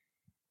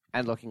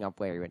 And looking up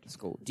where he went to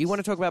school. Do you want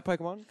to talk about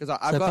Pokemon? Because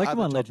I've So got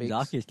Pokemon other Legends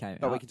topics, Arceus came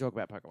but we out. can talk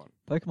about Pokemon.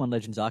 Pokemon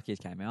Legends Arceus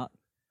came out.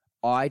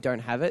 I don't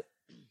have it.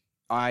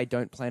 I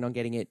don't plan on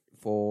getting it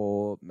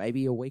for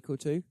maybe a week or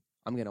two.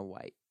 I'm going to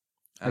wait.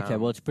 Okay,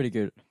 well, it's pretty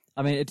good.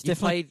 I mean, it's you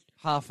definitely played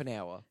half an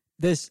hour.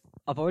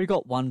 I've already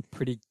got one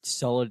pretty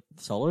solid.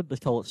 Let's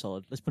call it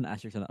solid. Let's put an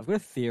asterisk on it. I've got a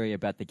theory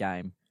about the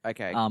game.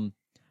 Okay.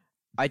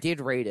 I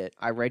did read it.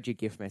 I read your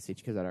gift message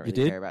because I don't You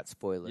really did? care about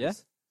spoilers. Yeah?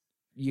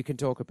 You can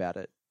talk about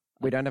it.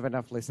 We don't have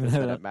enough listeners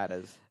that it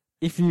matters.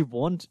 If you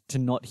want to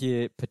not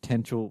hear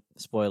potential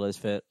spoilers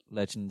for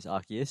Legends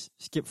Arceus,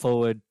 skip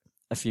forward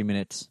a few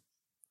minutes,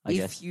 I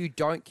guess. If you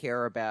don't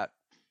care about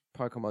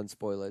Pokemon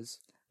spoilers,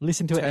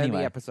 Listen to it turn anyway.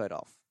 the episode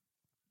off.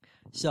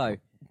 So,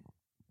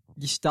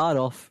 you start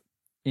off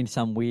in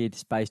some weird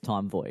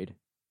space-time void.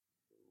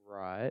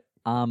 Right.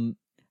 And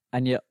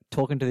you're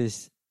talking to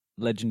this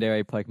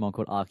legendary Pokemon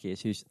called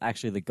Arceus, who's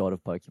actually the god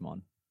of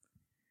Pokemon.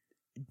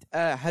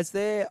 Has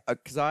there,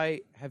 because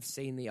I have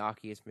seen the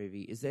Arceus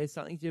movie, is there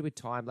something to do with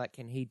time? Like,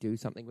 can he do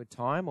something with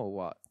time or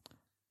what?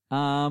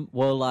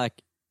 Well,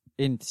 like,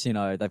 in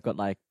Sinnoh, they've got,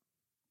 like,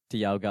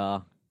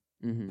 Dialga,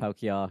 Mm-hmm.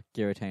 Palkia,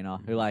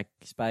 Giratina, who like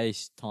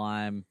space,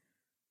 time,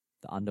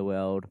 the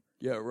underworld.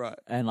 Yeah, right.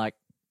 And like,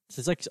 so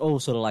it's like all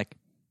sort of like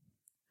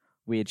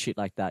weird shit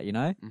like that, you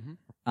know?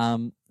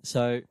 Mm-hmm.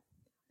 So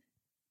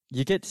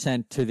you get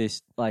sent to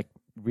this like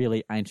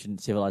really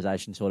ancient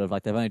civilization, sort of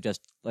like they've only just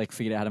like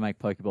figured out how to make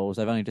Pokeballs.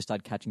 They've only just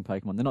started catching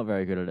Pokemon. They're not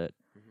very good at it.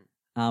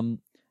 Mm-hmm.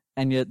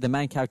 And the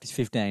main character's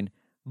 15,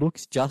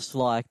 looks just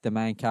like the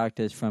main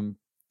characters from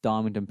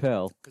Diamond and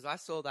Pearl. Because I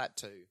saw that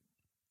too.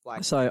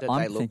 Like, So that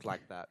I'm they look thinking-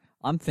 like that.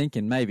 I'm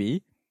thinking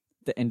maybe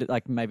the end,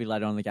 like maybe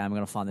later on in the game, I'm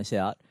going to find this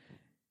out.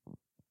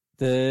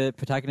 The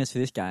protagonist for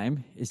this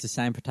game is the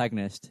same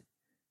protagonist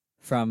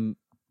from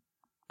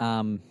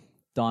Diamond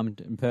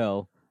and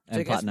Pearl and So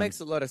I guess Platinum. makes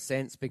a lot of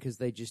sense because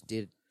they just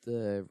did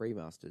the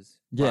remasters.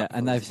 Yeah, right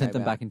and before they've this sent came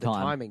them back out. in The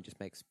time. timing just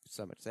makes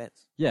so much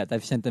sense. Yeah,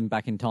 they've sent them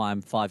back in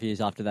time 5 years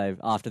after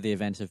the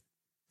events of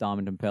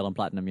Diamond and Pearl and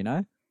Platinum. You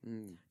know,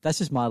 that's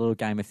just my little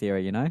game of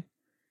theory. You know,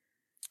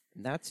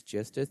 And that's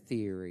just a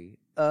theory.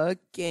 A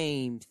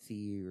game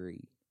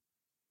theory.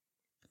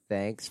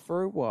 Thanks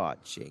for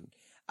watching.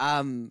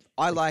 I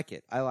like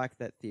it. I like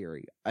that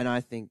theory. And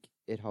I think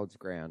it holds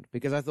ground.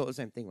 Because I thought the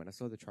same thing when I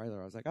saw the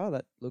trailer. I was like, oh,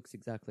 that looks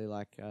exactly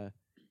like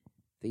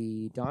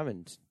the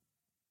Diamond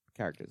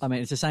characters. I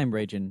mean it's the same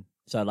region,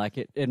 so like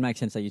it makes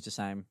sense they use the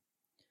same.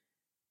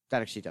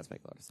 That actually does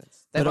make a lot of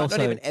sense. They But might also-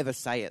 not even ever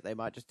say it. They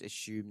might just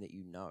assume that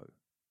you know.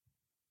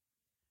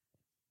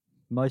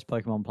 Most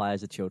Pokemon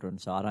players are children,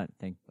 so I don't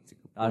think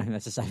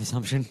that's a safe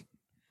assumption.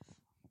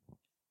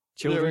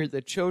 Children,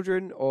 the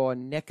children or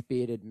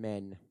neck-bearded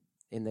men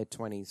in their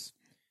 20s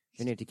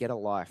who need to get a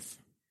life.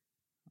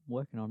 I'm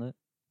working on it.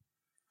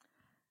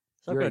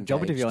 So I've You're got a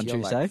job interview on engaged.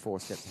 You're Tuesday. like 4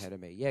 steps ahead of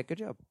me. Yeah, good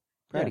job.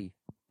 Proud of you.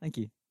 Thank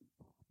you.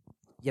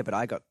 Yeah, but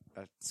I got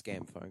a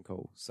scam phone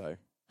call, so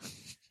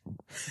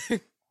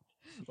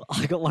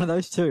I got one of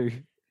those too.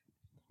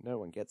 no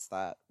one gets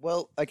that.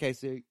 Well, okay,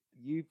 so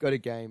you've got a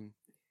game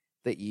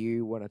that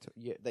you want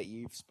to that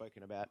you've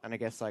spoken about, and I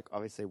guess like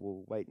obviously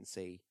we'll wait and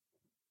see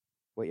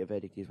what your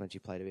verdict is once you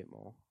played a bit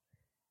more.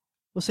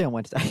 We'll see on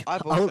Wednesday.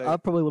 I've also- I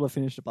probably will have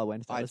finished it by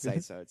Wednesday. I'd let's be say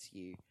honest. so. It's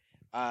you.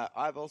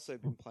 I've also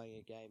been playing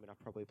a game, and I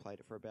probably played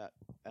it for about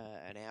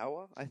an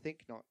hour. I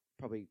think not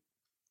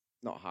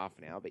half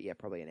an hour, but yeah,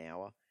 probably an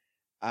hour.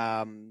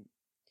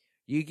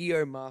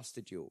 Yu-Gi-Oh!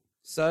 Master Duel.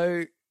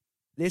 So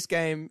this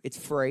game, it's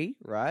free,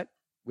 right?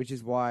 Which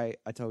is why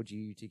I told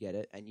you to get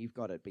it, and you've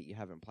got it, but you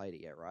haven't played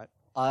it yet, right?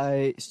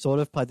 I sort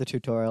of played the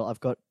tutorial.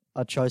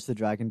 I chose the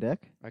dragon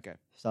deck, Okay.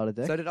 starter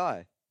deck. So did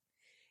I.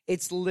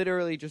 It's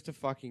literally just a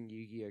fucking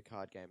Yu-Gi-Oh!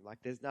 Card game. Like,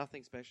 there's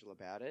nothing special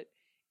about it.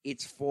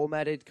 It's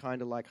formatted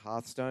kind of like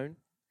Hearthstone,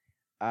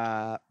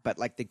 but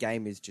like the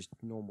game is just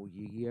normal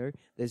Yu-Gi-Oh!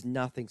 There's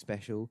nothing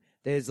special.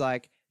 There's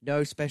like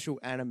no special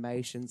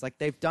animations. Like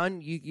they've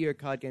done Yu-Gi-Oh!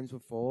 Card games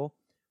before,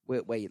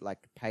 where you like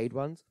paid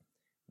ones,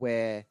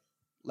 where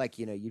like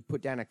you'd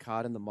put down a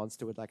card and the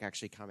monster would like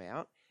actually come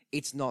out.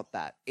 It's not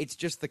that. It's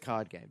just the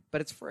card game, but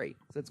it's free,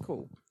 so it's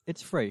cool.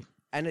 It's free.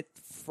 And it,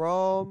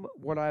 from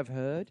what I've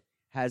heard,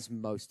 has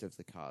most of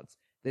the cards.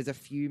 There's a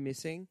few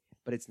missing,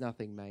 but it's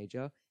nothing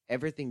major.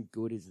 Everything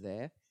good is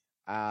there.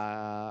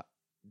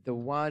 The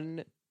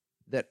one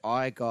that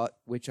I got,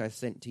 which I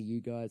sent to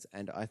you guys,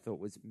 and I thought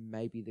was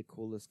maybe the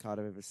coolest card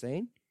I've ever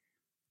seen,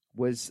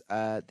 was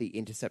the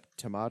Intercept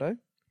Tomato.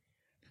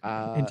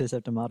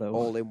 Intercept Tomato.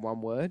 All in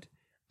one word.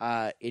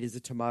 It is a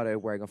tomato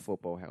wearing a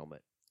football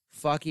helmet.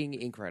 Fucking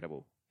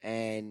incredible.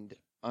 And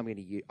I'm going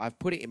to use... I've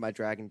put it in my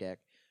dragon deck.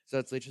 So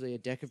it's literally a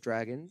deck of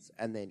dragons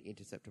and then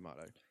Intercept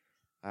Tomato.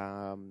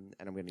 And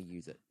I'm going to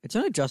use it. It's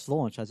only just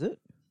launched, has it?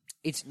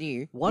 It's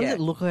new. Why Yeah. does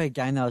it look like a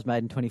game that was made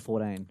in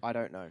 2014? I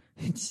don't know.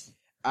 It's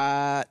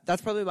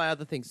That's probably my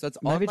other thing. So it's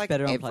Maybe on it's like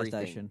better on everything.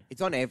 PlayStation.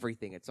 It's on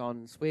everything. It's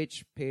on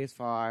Switch,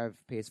 PS5,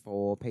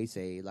 PS4,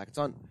 PC. Like it's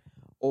on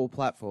all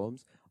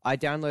platforms. I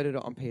downloaded it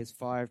on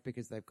PS5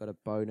 because they've got a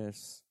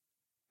bonus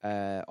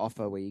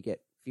offer where you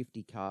get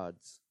 50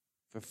 cards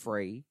for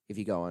free if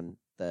you go on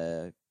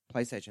the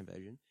PlayStation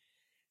version.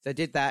 So I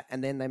did that,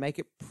 and then they make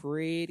it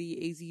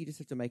pretty easy. You just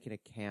have to make an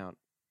account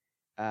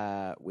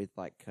with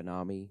like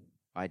Konami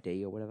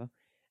ID or whatever,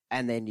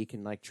 and then you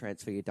can like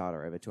transfer your data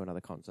over to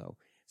another console.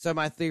 So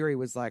my theory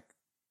was like,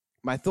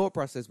 my thought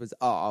process was,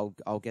 I'll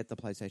get the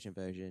PlayStation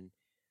version,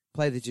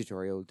 play the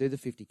tutorial, do the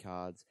 50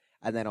 cards,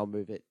 and then I'll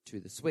move it to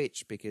the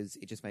Switch because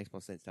it just makes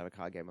more sense to have a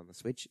card game on the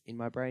Switch in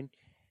my brain,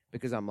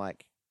 because I'm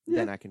like,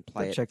 then I can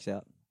play That it. checks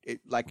out.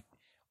 Like,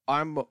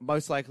 I'm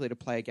most likely to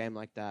play a game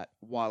like that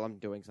while I'm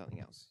doing something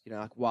else. You know,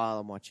 like while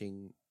I'm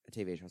watching a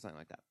TV show or something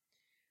like that.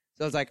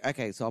 So I was like,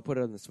 okay, so I'll put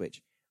it on the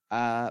Switch.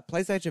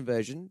 PlayStation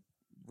version,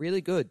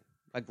 really good.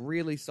 Like,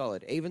 really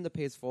solid. Even the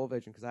PS4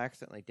 version, because I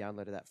accidentally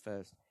downloaded that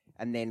first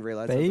and then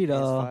realized it was the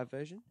PS5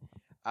 version.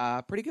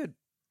 Pretty good.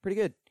 Pretty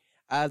good.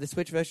 The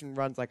Switch version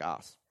runs like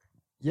ass.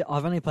 Yeah,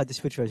 I've only played the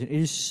Switch version. It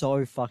is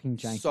so fucking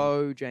janky.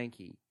 So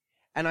janky.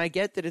 And I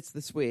get that it's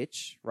the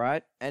Switch,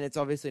 right? And it's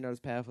obviously not as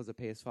powerful as a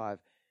PS5.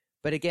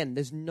 But again,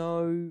 there's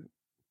no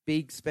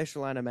big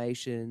special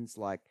animations,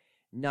 like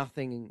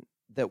nothing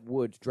that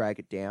would drag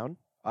it down,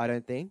 I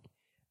don't think.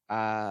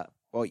 Or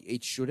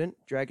it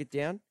shouldn't drag it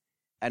down.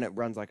 And it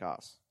runs like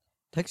ass.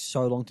 Takes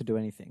so long to do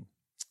anything.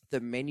 The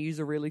menus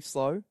are really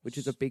slow, which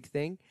is a big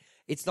thing.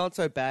 It's not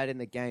so bad in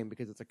the game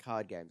because it's a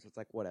card game, so it's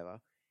like whatever.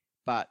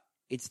 But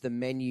it's the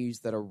menus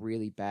that are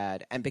really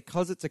bad. And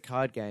because it's a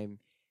card game,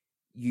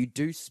 you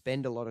do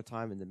spend a lot of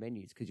time in the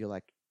menus because you're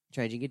like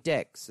changing your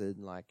decks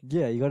and like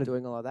you got to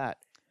doing all of that.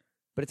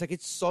 But it's like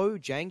it's so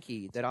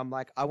janky that I'm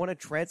like, I want to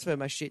transfer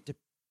my shit to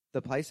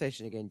the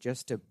PlayStation again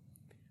just to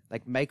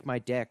like make my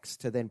decks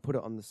to then put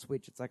it on the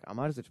Switch. It's like I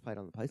might as well just play it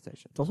on the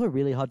PlayStation. It's also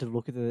really hard to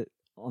look at it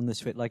on the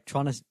Switch, like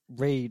trying to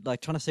read,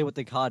 like trying to see what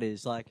the card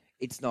is. Like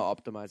it's not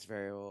optimized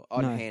very well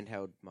on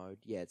handheld mode.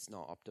 Yeah, it's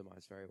not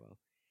optimized very well.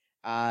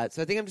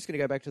 So I think I'm just going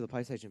to go back to the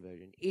PlayStation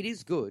version. It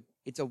is good.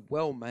 It's a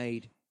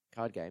well-made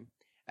card game,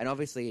 and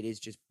obviously it is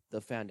just the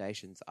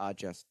foundations are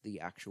just the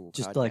actual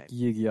just card like game.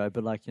 Yu-Gi-Oh,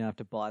 but like you don't have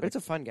to buy. But it's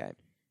a fun game.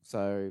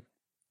 So,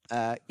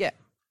 yeah,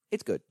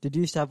 it's good. Did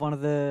you used to have one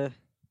of the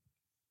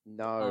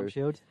No,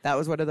 shield? that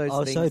was one of those I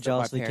was things so that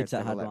jealous my of the kids parents that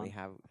never had let one. me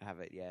have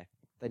it. Yeah,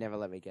 they never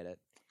let me get it.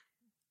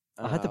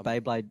 I had the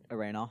Beyblade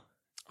arena.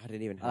 I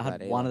didn't even I have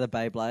had that one either. of the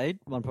Beyblade,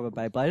 one proper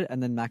Beyblade,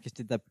 and then Macca's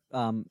did the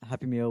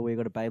Happy Meal where you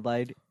got a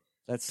Beyblade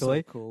That's toy.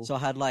 so cool. So I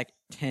had like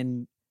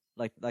 10,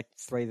 like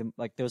 3 of them.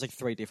 Like there was like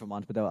 3 different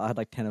ones, but I had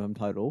like 10 of them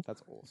total.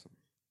 That's awesome.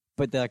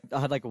 But I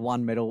had like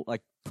one metal,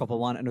 like proper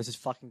one, and it was just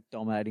fucking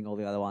dominating all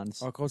the other ones.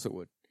 Oh, of course it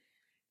would.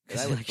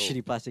 Because They they're were like cool.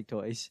 shitty plastic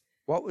toys.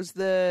 What was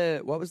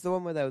the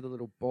one where they were the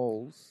little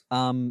balls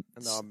and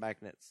they were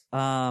magnets?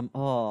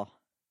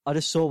 I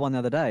just saw one the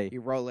other day.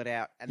 You roll it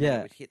out and Yeah, then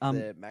it would hit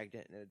the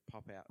magnet and it'd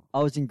pop out.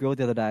 I was in Grill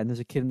the other day, and there's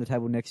a kid on the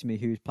table next to me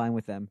who was playing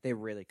with them. They're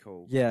really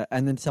cool. Yeah,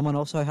 and then someone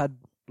also had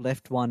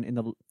left one in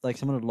the, like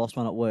someone had lost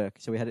one at work,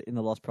 so we had it in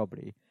the lost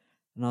property.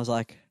 And I was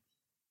like,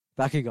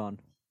 Bakugan.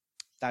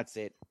 That's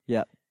it.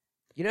 Yeah.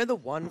 You know the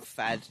one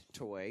fad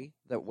toy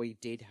that we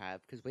did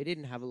have, because we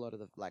didn't have a lot of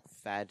the like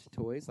fad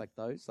toys like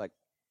those, like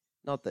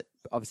not that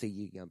obviously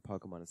Yu-Gi-Oh and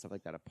Pokemon and stuff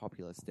like that are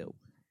popular still,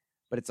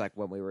 but it's like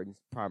when we were in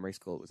primary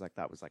school, it was like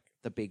that was like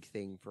the big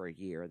thing for a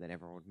year, and then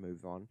everyone would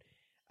move on.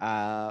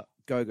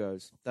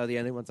 Go-Go's, they're the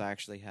only ones I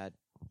actually had.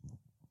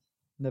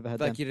 Never had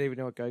Like them. you don't even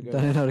know what Go-Go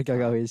Don't is. know what a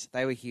Go-Go is.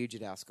 They were huge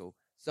at our school.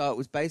 So it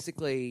was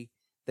basically,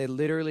 they're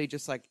literally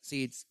just like,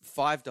 see, it's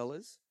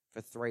 $5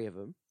 for 3 of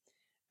them,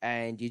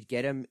 and you'd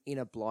get them in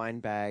a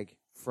blind bag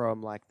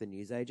from like the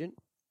newsagent.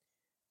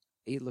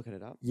 Are you looking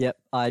it up? Yep.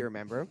 Do you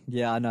remember them?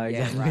 Yeah, I know Yeah,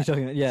 exactly what right. you're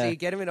talking about. Yeah. So you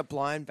get them in a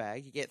blind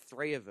bag, you get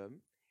 3 of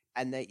them,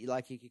 and they,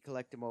 like, you could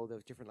collect them all,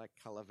 those different like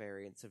color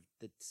variants of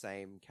the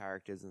same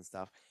characters and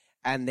stuff.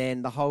 And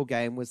then the whole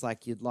game was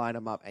like you'd line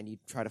them up and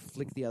you'd try to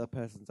flick the other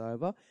person's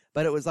over.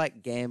 But it was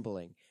like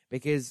gambling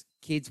because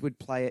kids would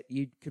play it.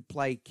 You could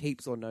play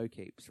keeps or no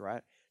keeps,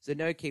 right? So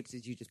no keeps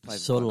is you just play for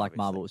Sort of fun, like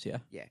obviously. marbles, yeah.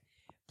 Yeah.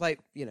 Play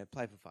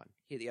for fun.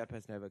 Hit the other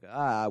person over, go,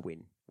 I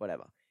win,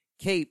 whatever.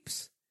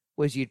 Keeps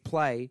was you'd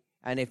play,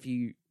 and if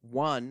you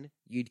won,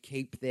 you'd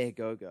keep their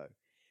go-go.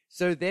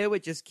 So there were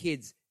just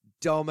kids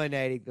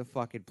dominating the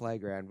fucking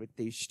playground with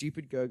these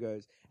stupid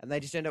go-go's, and they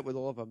just end up with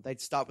all of them.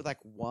 They'd start with like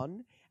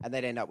 1, and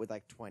they'd end up with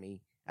like 20,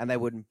 and they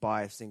wouldn't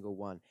buy a single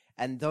one.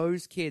 And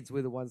those kids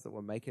were the ones that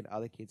were making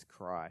other kids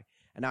cry.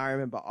 And I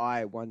remember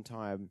one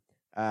time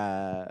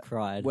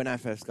Cried. when I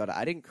first got it,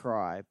 I didn't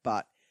cry,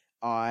 but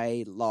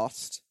I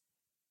lost,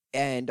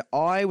 and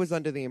I was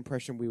under the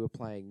impression we were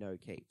playing no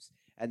keeps.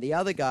 And the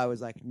other guy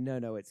was like,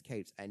 no, it's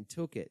keeps, and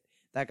took it.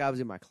 That guy was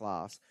in my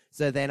class.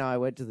 So then I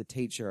went to the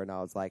teacher and I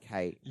was like,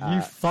 hey,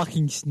 You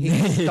fucking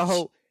snitch.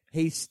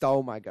 he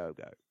stole my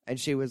go-go. And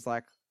she was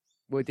like,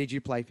 well, did you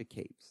play for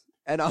keeps?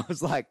 And I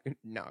was like,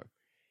 no.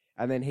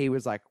 And then he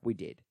was like, we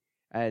did.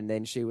 And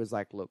then she was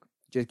like, look,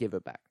 just give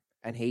it back.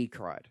 And he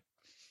cried.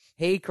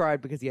 He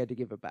cried because he had to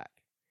give it back.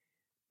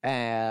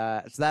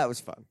 So that was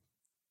fun.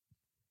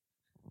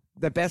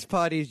 The best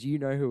part is you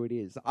know who it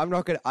is.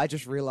 I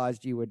just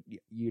realized you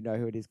know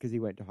who it is because he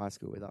went to high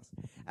school with us.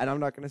 And I'm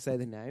not going to say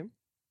the name.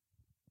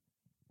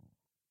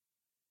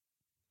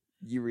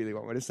 You really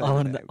want me to say I the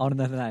want name? to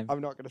know the name.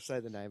 I'm not going to say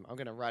the name. I'm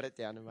going to write it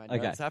down in my Okay.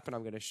 notes app and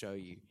I'm going to show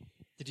you.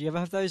 Did you ever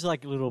have those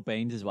like little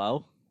beans as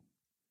well?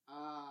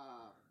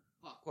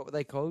 Fuck, what were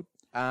they called?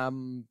 I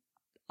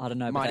don't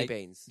know. Mighty but they,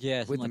 Beans. Yeah,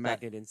 with something the like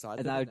that. magnet inside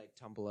And them they and would- they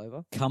tumble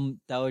over.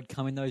 They would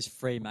come in those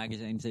free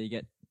magazines that you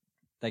get.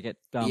 They get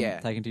Yeah.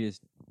 taken to your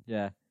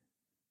yeah.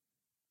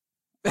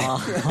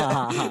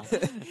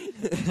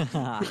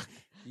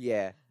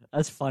 Yeah,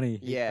 That's funny.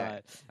 He Yeah.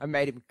 cried. I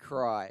made him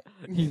cry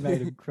He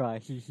made him cry.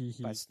 He.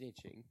 by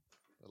snitching.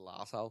 Little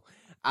asshole.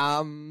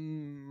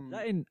 Is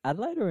that in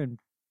Adelaide or in?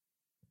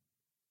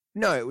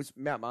 No, it was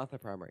Mount Martha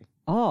Primary.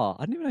 Oh,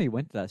 I didn't even know you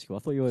went to that school. I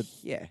thought you were.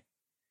 Yeah.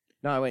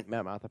 No, I went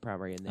Mount Martha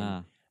Primary and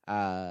then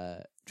Ah,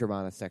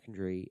 Dramana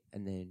Secondary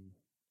and then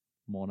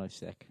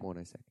monosec.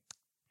 Mornosec.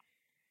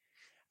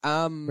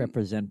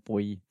 Represent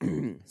boy.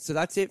 So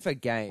that's it for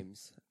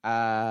games.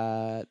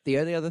 The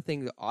only other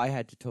thing that I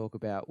had to talk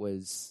about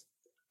was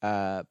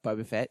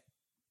Boba Fett,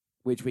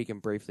 which we can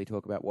briefly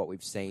talk about what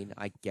we've seen,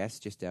 I guess,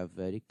 just our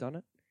verdict on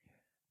it.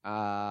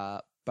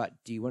 But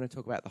do you want to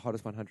talk about the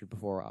hottest 100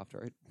 before or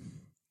after it?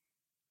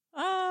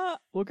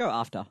 We'll go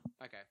after.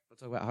 Okay, we'll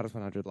talk about hottest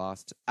 100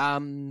 last.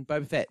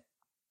 Boba Fett.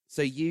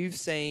 So you've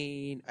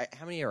seen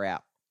how many are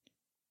out?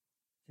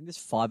 I think there's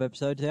 5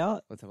 episodes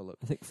out. Let's have a look.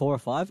 I think 4 or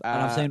 5.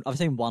 And I've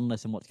seen one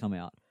less than what's come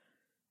out.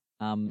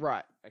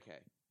 Right. Okay.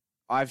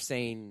 I've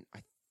seen,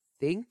 I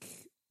think,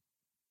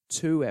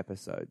 2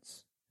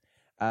 episodes.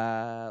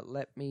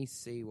 Let me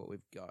see what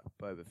we've got.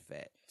 Boba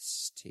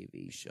Fett's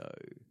TV show.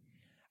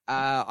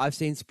 I've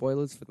seen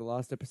spoilers for the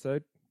last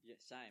episode. Yeah,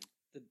 same.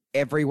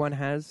 Everyone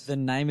has. The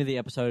name of the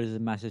episode is a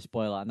massive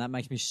spoiler, and that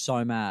makes me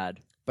so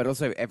mad. But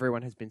also,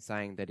 everyone has been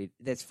saying that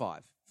there's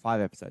 5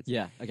 episodes.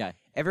 Yeah. Okay.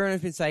 Everyone has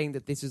been saying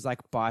that this is like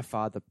by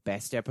far the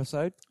best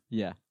episode.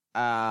 Yeah.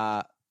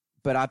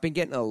 But I've been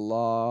getting a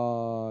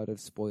lot of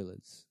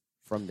spoilers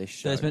from this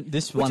show. There's been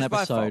this which one is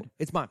my fault. episode.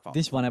 It's my fault.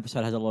 This one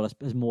episode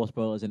has more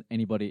spoilers than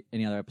any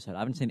other episode. I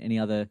haven't seen any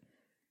other.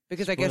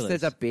 Because I guess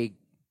there's a spoilers. big,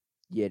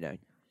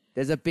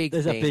 there's a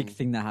big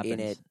thing that happens in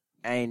it.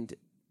 And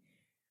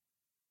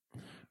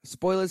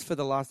spoilers for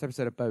the last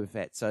episode of Boba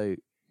Fett. So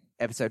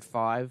episode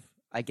 5,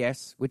 I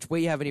guess, which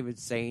we haven't even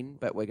seen,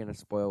 but we're going to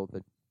spoil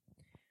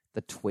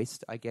the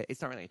twist, I guess.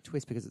 It's not really a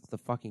twist because it's the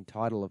fucking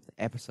title of the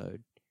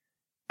episode.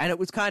 And it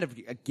was kind of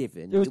a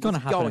given. It was going to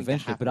happen to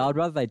eventually, but happen. I'd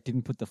rather they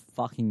didn't put the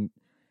fucking.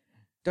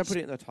 Don't put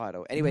it in the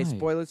title. Anyway, No.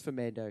 spoilers for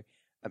Mando.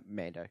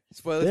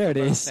 Spoilers There for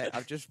it Boba is. Fett.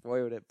 I've just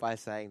spoiled it by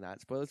saying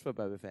that. Spoilers for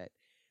Boba Fett.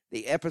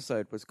 The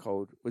episode was it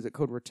called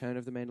Return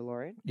of the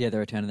Mandalorian? Yeah, the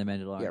Return of the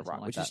Mandalorian. Yeah, something right,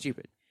 like which that. is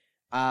stupid.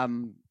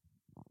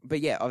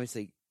 But yeah,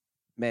 obviously,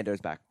 Mando's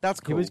back.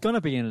 That's He cool. was going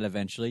to be in it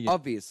eventually.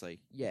 Obviously,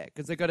 yeah,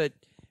 because they got to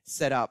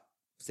set up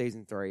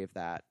season 3 of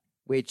that,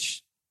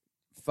 which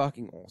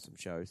fucking awesome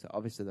show. So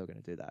obviously they're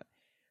going to do that.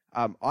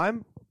 I'm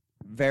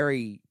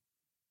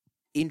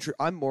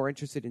more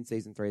interested in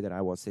season 3 than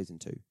I was season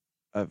 2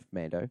 of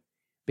Mando,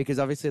 because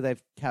obviously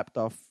they've capped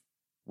off.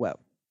 Well,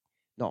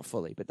 not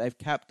fully, but they've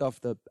capped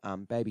off the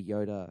Baby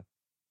Yoda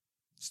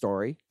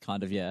story.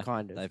 Kind of, yeah.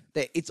 Kind of.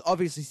 It's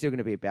obviously still going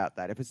to be about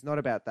that. If it's not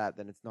about that,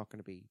 then it's not going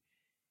to be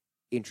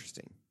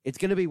interesting. It's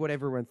going to be what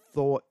everyone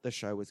thought the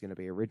show was going to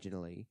be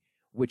originally,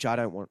 which I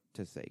don't want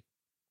to see.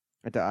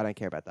 I don't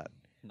care about that.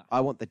 No.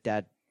 I want the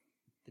dad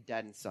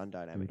and son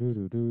dynamic.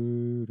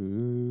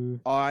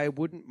 I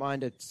wouldn't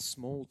mind a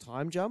small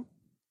time jump.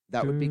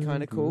 That would be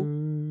kind of cool.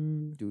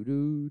 Boom,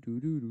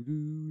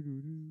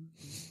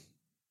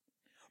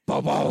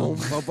 boom,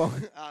 boom.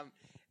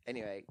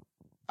 Anyway,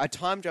 a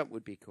time jump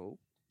would be cool.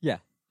 Yeah,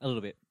 a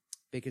little bit.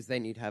 Because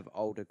then you'd have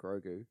older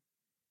Grogu.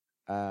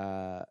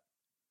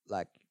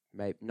 Like,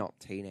 maybe not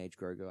teenage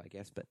Grogu, I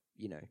guess, but,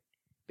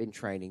 been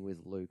training with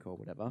Luke or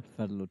whatever,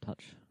 Had a little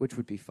touch. which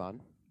would be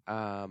fun.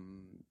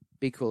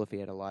 Be cool if he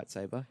had a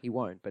lightsaber. He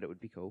won't, but it would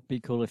be cool. Be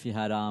cool if you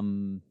had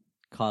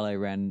Kylo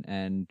Ren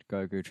and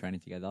Grogu training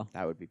together.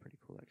 That would be pretty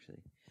cool,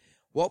 actually.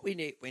 What we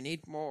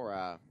need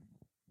more,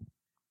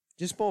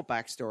 just more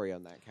backstory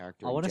on that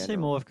character. I want to see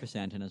more of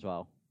Chrysanthemum as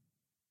well.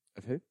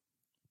 Of who?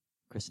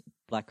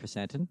 Black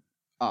Chrysanthemum.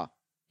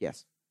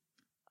 Yes.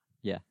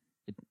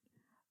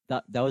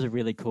 That was a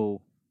really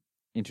cool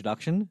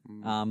introduction.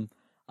 Mm.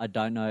 I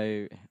don't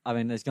know. I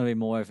mean, there's going to be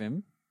more of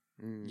him.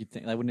 Mm. You'd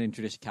think they wouldn't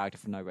introduce a character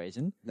for no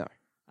reason. No.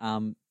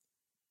 But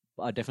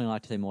I'd definitely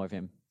like to see more of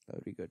him That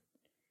would be good.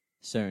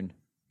 soon.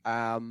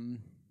 Yeah,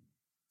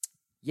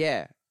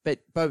 but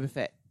Boba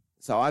Fett.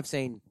 So I've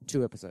seen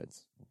 2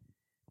 episodes.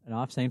 And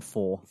I've seen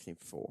 4. I've seen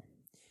 4.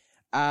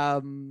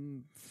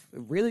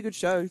 Really good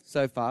show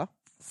so far.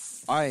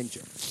 I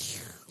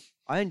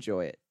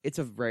enjoy it. It's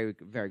a very,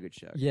 very good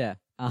show. Yeah.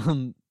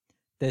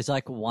 There's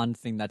like one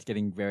thing that's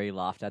getting very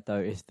laughed at though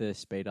is the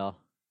speeder. Have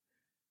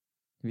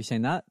you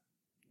seen that?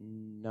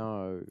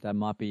 No, That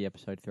might be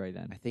episode 3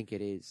 then. I think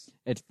it is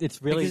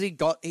It's really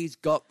because he's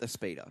got the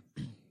speeder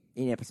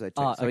in episode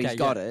 2, Oh, so he's okay,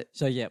 got yeah. it.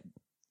 So yeah,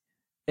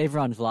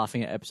 everyone's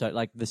laughing at episode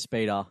like the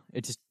speeder.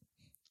 It's just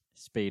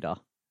speeder.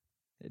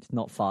 It's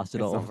not fast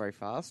at It's all. not very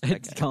fast.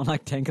 It's Okay. going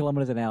like 10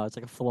 kilometers an hour. It's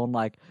like a full on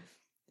like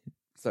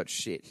So it's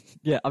shit.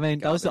 Yeah, I mean,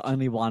 that was the Garbage.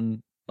 only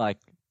one like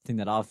thing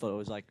that I thought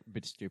was like a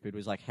bit stupid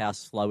was like how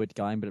slow it's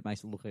going, but it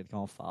makes it look like it's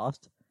going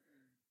fast.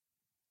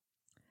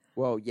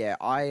 Well, yeah,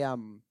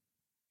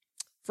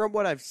 from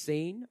what I've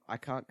seen, I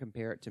can't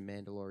compare it to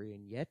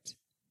Mandalorian yet.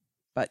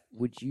 But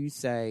would you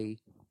say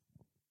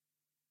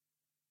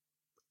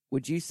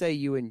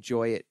you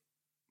enjoy it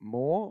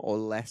more or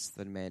less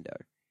than Mando?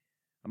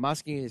 I'm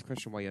asking you this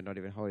question while you're not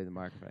even holding the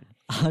microphone.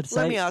 I'd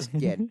say, Let me ask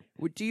again.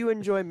 Do you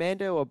enjoy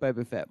Mando or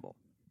Boba Fett more?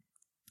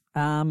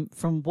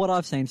 From what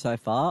I've seen so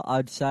far,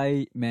 I'd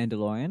say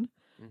Mandalorian,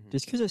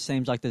 just because it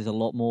seems like there's a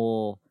lot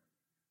more.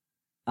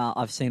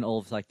 I've seen all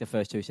of like the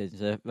first 2 seasons.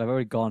 They've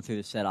already gone through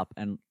the setup,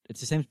 and it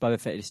just seems Boba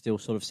Fett is still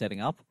sort of setting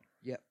up.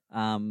 Yep.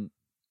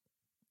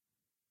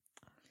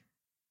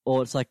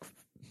 Or it's like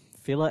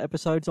filler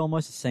episodes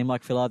almost. It seem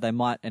like filler. They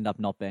might end up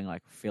not being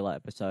like filler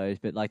episodes,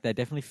 but like they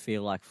definitely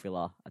feel like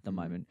filler at the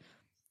moment.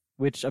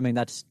 Which I mean,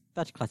 that's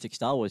classic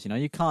Star Wars. You know,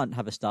 you can't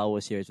have a Star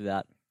Wars series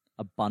without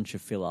a bunch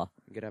of filler.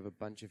 You could have a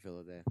bunch of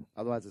filler there.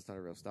 Otherwise, it's not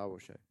a real Star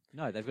Wars show.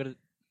 No, they've got to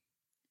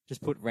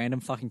just put random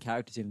fucking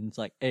characters in. And it's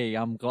like, hey,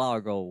 I'm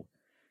Glargol.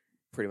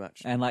 Pretty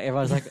much. And like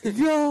everyone's like,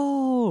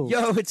 yo!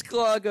 Yo, it's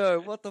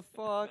Glargo. What the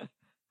fuck?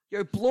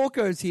 Yo,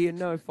 Blorko's here.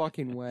 No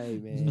fucking way,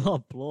 man.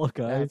 Not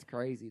Blorko. That's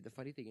crazy. The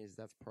funny thing is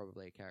that's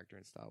probably a character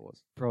in Star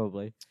Wars.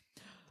 Probably.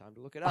 Time to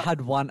look it I up. had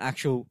one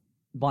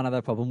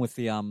other problem with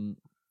the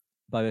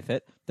Boba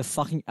Fett. The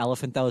fucking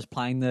elephant that was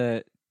playing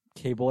the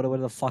keyboard or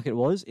whatever the fuck it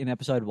was in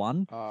episode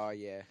 1. Oh,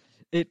 yeah.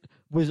 It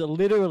was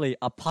literally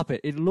a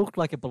puppet. It looked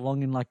like it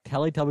belonged in like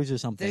Teletubbies or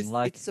something.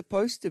 Like, It's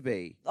supposed to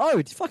be. oh,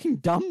 it's fucking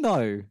dumb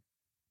though.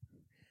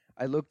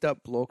 I looked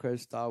up Blorko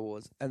Star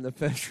Wars, and the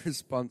first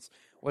response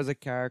was a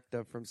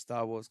character from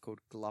Star Wars called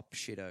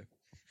Glupshido.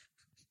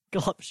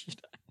 Glupshit.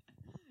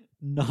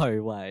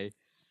 No way.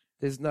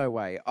 There's no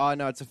way. Oh,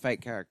 no, it's a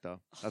fake character.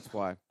 That's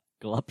why.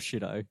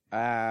 Glupshido.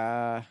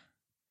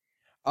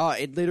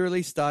 It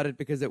literally started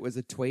because it was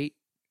a tweet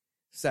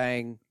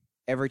saying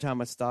every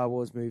time a Star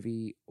Wars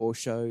movie or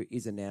show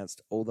is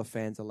announced, all the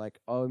fans are like,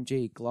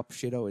 OMG,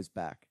 Glupshido is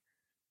back.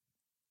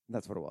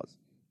 That's what it was.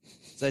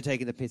 So they're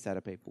taking the piss out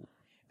of people.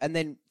 And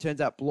then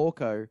turns out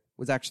Blorko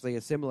was actually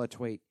a similar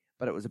tweet,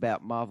 but it was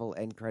about Marvel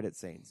end credit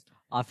scenes.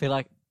 I feel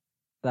like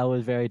that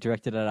was very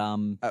directed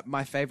at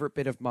My favorite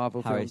bit of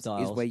Marvel Harry films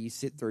Styles. is where you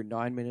sit through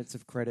 9 minutes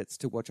of credits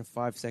to watch a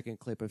 5-second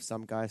clip of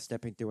some guy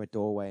stepping through a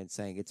doorway and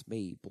saying, "It's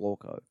me,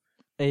 Blorko."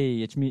 Hey,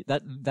 it's me.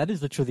 That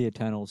is literally the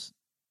Eternals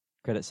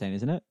credit scene,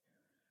 isn't it?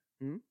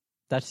 Hmm?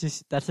 That's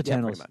pretty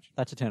Eternals. much.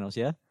 That's Eternals,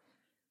 yeah.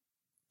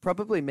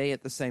 Probably me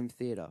at the same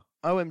theater.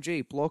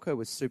 OMG, Blorko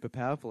was super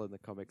powerful in the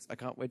comics. I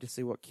can't wait to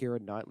see what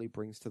Keira Knightley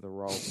brings to the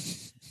role.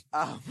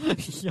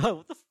 Yo,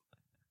 what the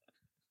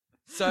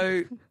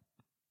So,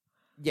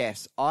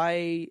 yes,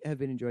 I have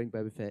been enjoying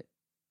Boba Fett.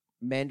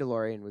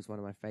 Mandalorian was one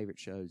of my favorite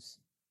shows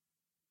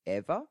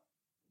ever.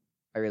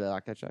 I really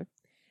like that show.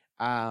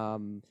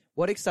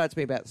 What excites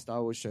me about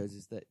Star Wars shows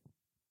is that,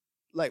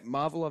 like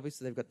Marvel,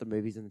 obviously they've got the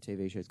movies and the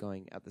TV shows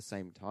going at the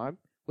same time,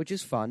 which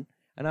is fun,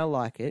 and I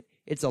like it.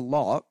 It's a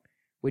lot,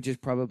 which is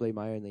probably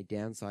my only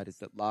downside, is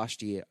that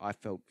last year I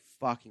felt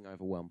fucking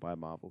overwhelmed by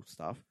Marvel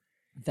stuff.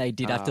 They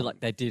did have to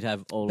they did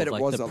have all But of it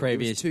like was the it was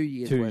previous 2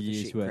 years, worth of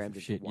shit crammed into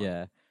shit, one.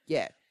 yeah.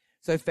 Yeah,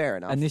 so fair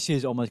enough. And this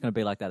year's almost going to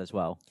be like that as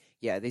well.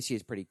 Yeah, this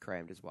year's pretty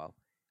crammed as well.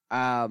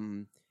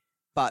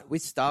 But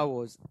with Star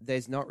Wars,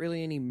 there's not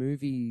really any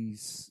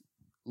movies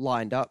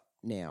lined up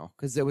now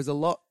because there was a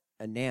lot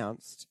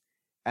announced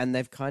and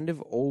they've kind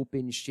of all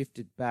been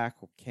shifted back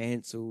or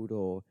cancelled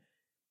or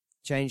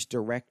changed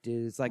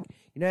directors. Like,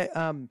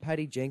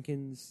 Patty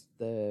Jenkins,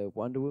 the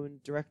Wonder Woman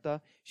director,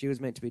 she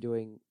was meant to be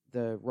doing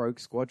the Rogue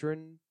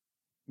Squadron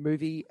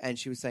movie and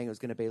she was saying it was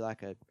going to be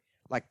like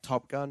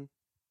Top Gun,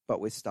 but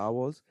with Star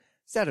Wars.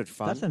 Sounded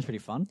fun. That sounds pretty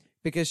fun.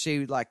 Because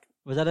she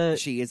Was that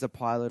she is a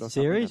pilot or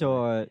series something.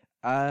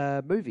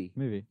 or Movie.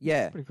 movie?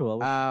 Yeah. Pretty cool.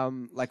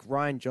 Like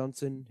Ryan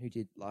Johnson, who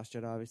did Last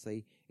Jedi,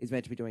 obviously, is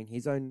meant to be doing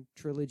his own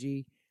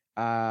trilogy.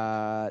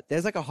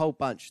 There's like a whole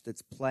bunch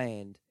that's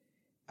planned.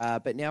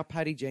 But now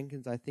Patty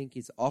Jenkins, I think,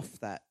 is off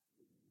that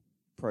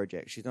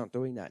project. She's not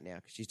doing that now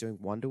because she's doing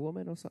Wonder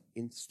Woman or something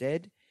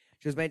instead.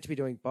 She was meant to be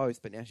doing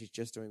both, but now she's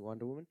just doing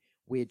Wonder Woman.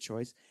 Weird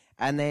choice.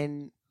 And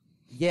then,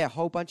 yeah, a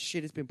whole bunch of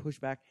shit has been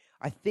pushed back.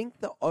 I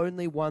think the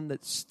only one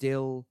that's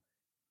still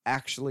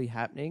actually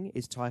happening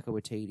is Taika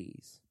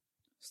Waititi's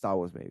Star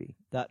Wars movie.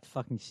 That's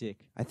fucking sick.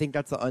 I think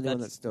that's the only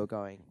one that's still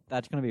going.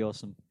 That's going to be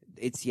awesome.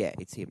 It's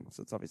him,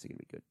 so it's obviously going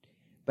to be good.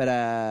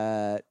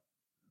 But,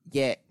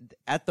 yeah,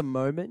 at the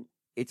moment,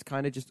 it's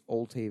kind of just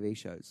all TV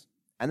shows.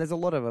 And there's a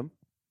lot of them,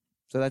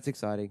 so that's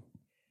exciting.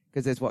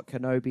 Because there's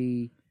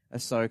Kenobi,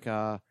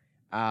 Ahsoka,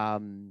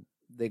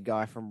 the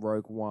guy from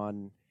Rogue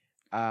One.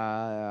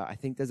 I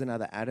think there's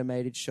another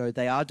animated show.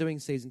 They are doing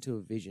season 2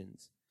 of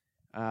Visions,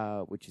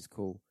 which is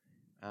cool.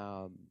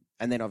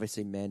 And then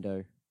obviously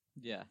Mando.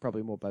 Yeah.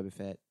 Probably more Boba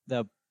Fett.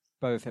 The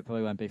Boba Fett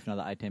probably won't be for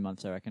another 18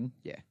 months, I reckon.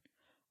 Yeah.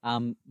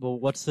 Well,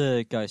 what's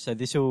the go? So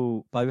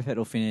Boba Fett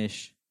will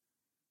finish.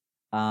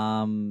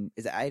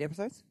 Is it 8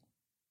 episodes?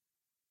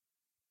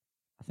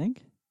 I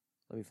think.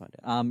 Let me find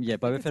out. Yeah,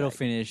 Boba it's Fett will 8.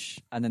 finish,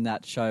 and then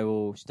that show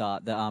will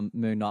start. The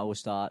Moon Knight will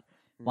start.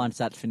 Once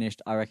that's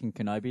finished, I reckon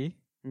Kenobi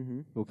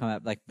will come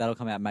out. Like that'll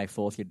come out May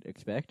 4th. You'd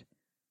expect.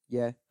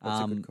 Yeah,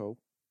 that's a good call.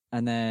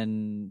 And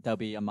then there'll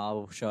be a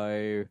Marvel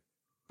show,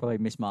 probably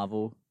Miss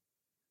Marvel,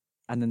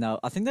 and then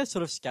I think they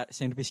sort of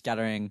seem to be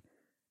scattering,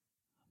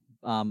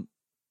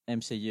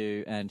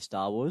 MCU and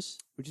Star Wars,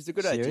 Which is a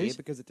good series. idea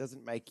because it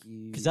doesn't make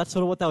you... Because that's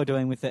sort of what they were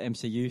doing with the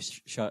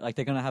MCU show. Like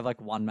they're gonna have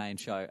like one main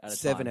show at a time.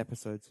 7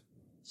 episodes.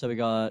 So we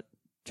got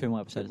 2 more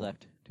episodes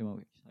left. 2 more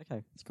weeks.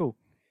 Okay, it's cool.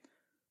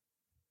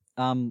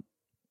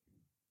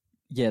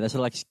 Yeah, they're sort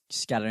of like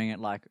scattering it.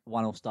 Like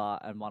one will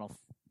start and one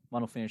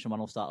will finish, and one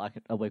will start like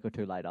a week or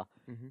two later,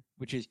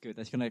 which is good.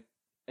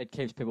 It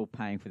keeps people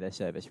paying for their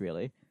service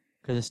really,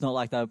 because it's not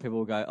like that people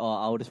will go, oh,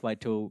 I'll just wait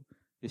till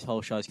this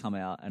whole show's come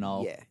out and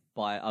I'll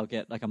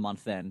get like a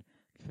month then.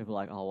 People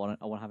are like, oh,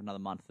 I want to have another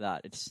month for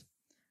that.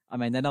 I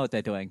mean, they know what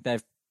they're doing.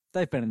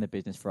 They've been in the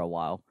business for a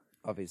while,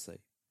 Obviously.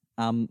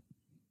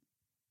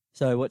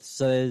 So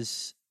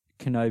there's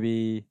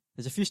Kenobi.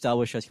 There's a few Star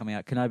Wars shows coming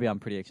out. Kenobi, I'm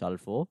pretty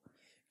excited for.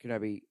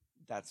 Kenobi,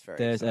 that's very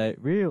There's exciting.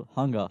 a real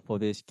hunger for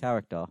this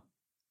character.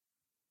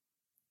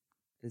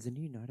 There's a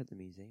new Night at the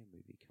Museum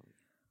movie coming.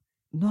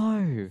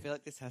 No, I feel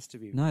like this has to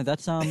be... no,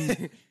 that's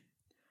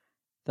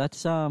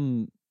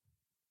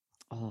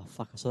Oh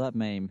fuck! I saw that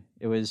meme.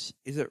 It was.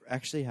 Is it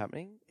actually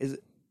happening? Is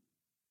it?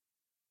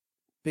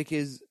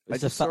 Because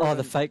It's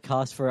the fake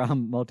cast for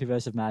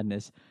Multiverse of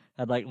Madness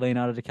had like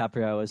Leonardo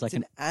DiCaprio as like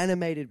an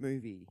animated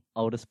movie.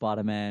 older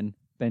Spider-Man,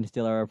 Ben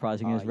Stiller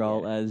reprising his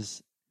role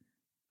as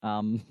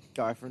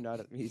Guy from Night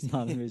at the Museum.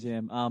 Night at the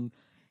Museum.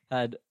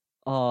 Had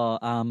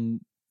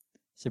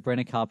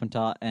Sabrina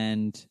Carpenter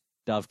and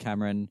Dove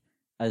Cameron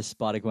as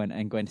Spider-Gwen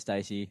and Gwen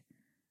Stacy.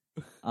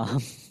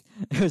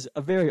 It was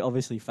a very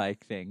obviously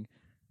fake thing.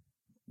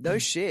 No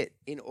shit.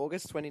 In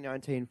August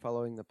 2019,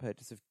 following the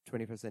purchase of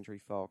 21st Century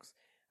Fox,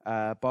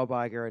 Bob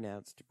Iger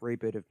announced a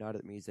reboot of Night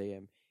at the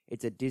Museum.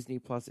 It's a Disney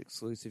Plus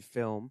exclusive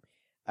film.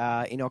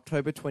 In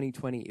October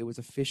 2020, it was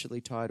officially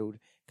titled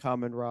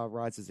Carmen Ra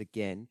Rises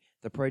Again.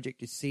 The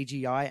project is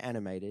CGI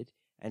animated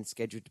and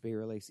scheduled to be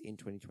released in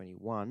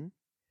 2021.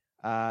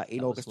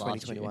 In August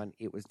 2021,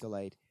 it was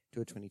delayed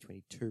to a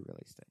 2022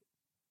 release date.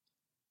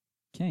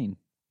 Keen.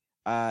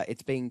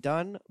 It's being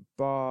done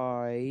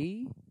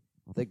by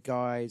the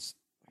guys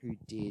who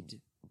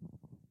did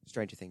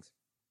Stranger Things.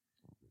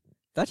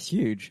 That's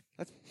huge.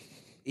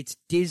 It's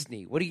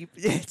Disney. What do you?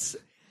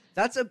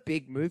 That's a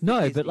big move.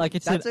 No, Disney. but like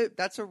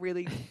that's a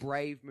really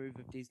brave move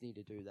of Disney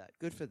to do that.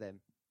 Good for them.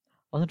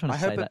 I wasn't trying to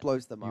I say hope that, it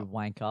blows them you up.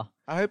 wanker.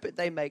 I hope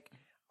they make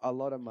a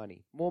lot of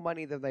money, more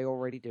money than they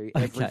already do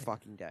every Okay.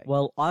 fucking day.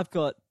 Well, I've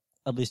got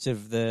a list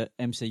of the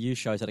MCU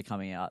shows that are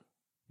coming out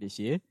this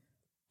year.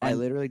 I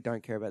literally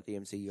don't care about the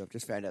MCU. I've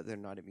just found out there's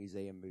a Night at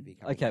Museum movie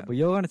coming Okay, out. but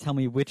you're going to tell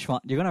me which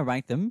one. You're going to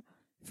rank them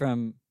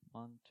from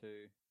 1, 2.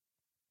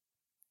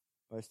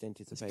 Most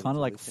anticipated. It's kind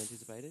of like least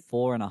anticipated.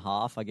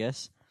 4.5, I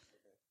guess.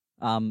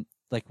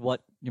 Like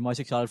what you're most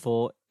excited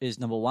for is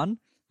number 1.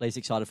 Least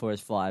excited for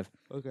is 5.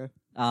 Okay.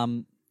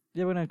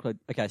 Yeah, we're going to include.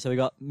 Okay, so we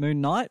got Moon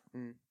Knight,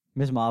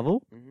 Ms.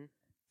 Marvel,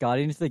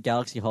 Guardians of the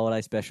Galaxy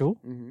Holiday Special,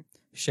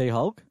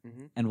 She-Hulk,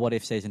 and What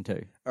If Season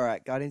 2. All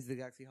right, Guardians of the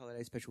Galaxy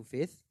Holiday Special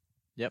 5th.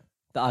 Yep.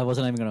 I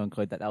wasn't even going to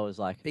include that. That was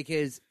like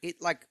Because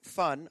it like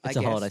fun, It's I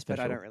a guess, holiday but I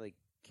special. don't really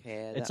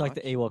care. it's that like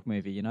much. the Ewok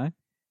movie, you know?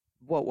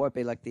 What won't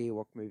be like the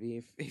Ewok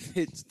movie if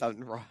it's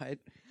done right.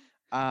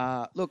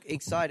 Look,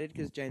 excited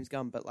because James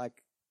Gunn, but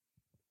like,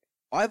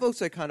 I've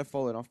also kind of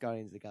fallen off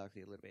Guardians of the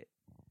Galaxy a little bit.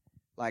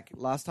 Like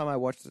last time I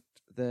watched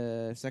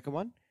the second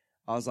one,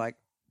 I was like,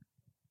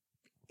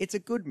 it's a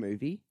good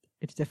movie.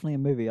 It's definitely a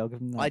movie. I'll give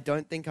them that. I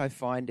don't think I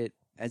find it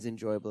as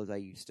enjoyable as I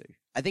used to.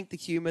 I think the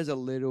humor's a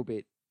little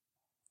bit,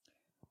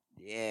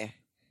 it's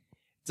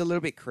a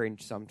little bit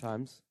cringe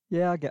sometimes.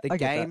 Yeah, I get. The I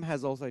get game that.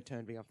 has also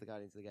turned me off the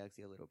Guardians of the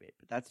Galaxy a little bit,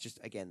 but that's just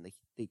again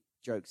the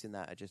jokes in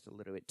that are just a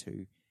little bit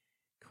too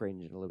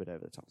cringe and a little bit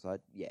over the top. So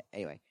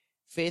anyway,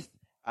 5th,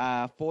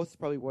 4th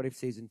probably What If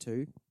Season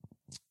 2,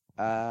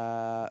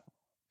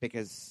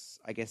 because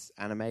I guess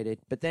animated.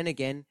 But then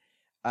again,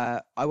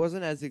 I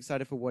wasn't as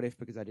excited for What If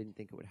because I didn't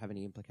think it would have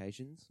any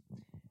implications,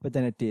 But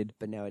then it did.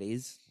 but now it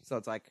is. So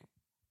it's like,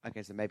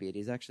 okay, so maybe it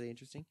is actually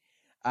interesting.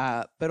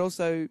 But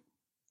also,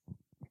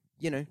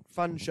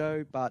 fun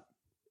show, but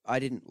I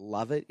didn't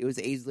love it. It was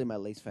easily my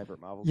least favorite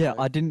Marvel Yeah,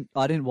 show. I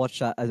didn't watch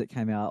that as it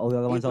came out. All the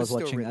other ones I was was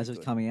still watching really as it was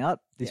good. coming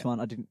out. This Yeah. one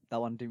I didn't.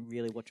 That one didn't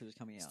really watch as it was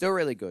coming out. Still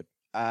really good.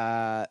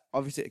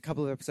 Obviously, a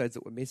couple of episodes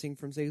that were missing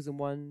from season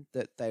 1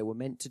 that they were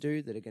meant to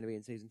do that are going to be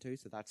in season 2,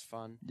 so that's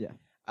fun. Yeah.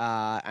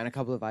 And a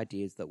couple of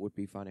ideas that would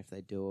be fun if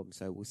they do them,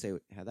 so we'll see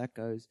how that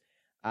goes.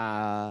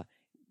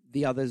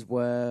 The others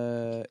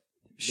were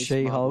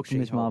She-Hulk,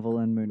 Miss She-Hulk, Marvel,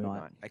 and Moon Moon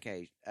Knight. Knight.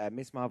 Okay,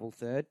 Miss Marvel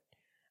 3rd.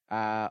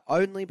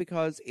 Only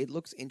because it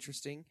looks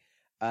interesting.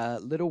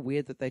 Little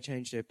weird that they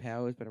changed her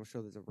powers, but I'm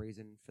sure there's a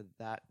reason for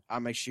that.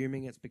 I'm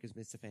assuming it's because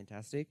Mr.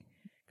 Fantastic,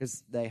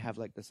 because they have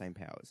like the same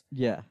powers.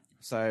 Yeah.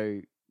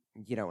 So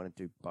you don't want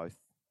to do both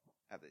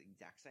at the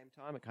exact same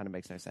time, it kind of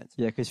makes no sense.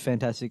 Yeah, because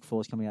Fantastic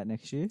Four is coming out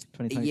next year,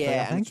 2023, Yeah, I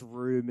and think. it's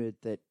rumored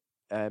that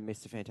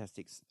Mr.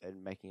 Fantastic's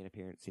making an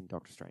appearance in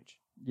Doctor Strange.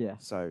 Yeah,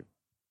 So,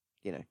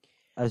 you know.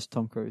 as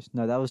Tom Cruise.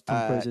 No, that was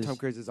Tom Cruise's Tom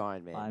Cruise's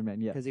Iron Man. Iron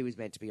Man, yeah. Because he was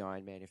meant to be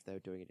Iron Man if they were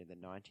doing it in the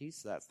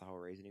 90s, so that's the whole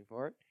reasoning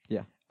for it.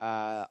 Yeah.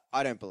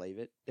 I don't believe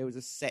it. There was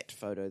a set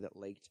photo that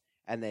leaked,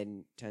 and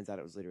then turns out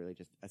it was literally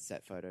just a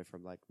set photo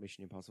from, like,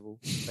 Mission Impossible.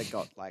 They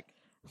got, like,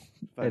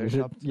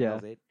 photoshopped. Yeah.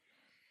 That was it.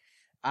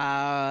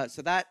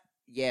 So that,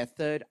 yeah,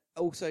 third.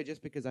 Also,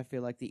 just because I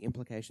feel like the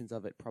implications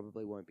of it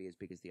probably won't be as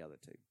big as the other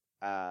two.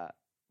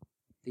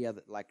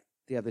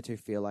 The other two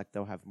feel like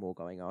they'll have more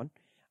going on.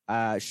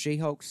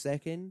 She-Hulk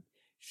second.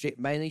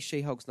 Mainly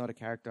She-Hulk's not a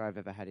character I've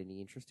ever had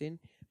any interest in,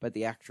 but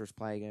the actress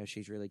playing her,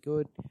 she's really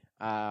good.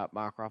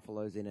 Mark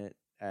Ruffalo's in it,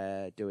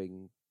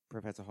 doing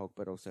Professor Hulk,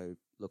 but also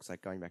looks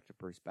like going back to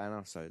Bruce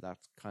Banner, so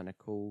that's kind of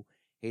cool.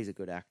 He's a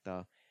good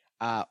actor.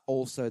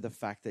 Also, the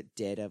fact that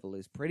Daredevil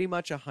is pretty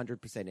much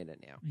 100% in it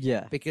now.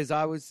 Yeah. Because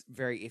I was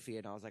very iffy,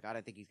 and I was like, I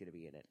don't think he's going to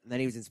be in it. And then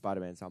he was in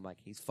Spider-Man, so I'm like,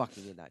 he's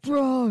fucking in that show.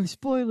 Bro,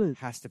 spoilers.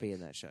 Has to be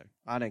in that show.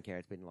 I don't care.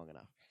 It's been long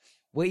enough.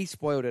 We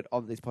spoiled it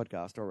on this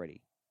podcast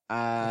already.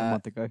 A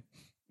month ago.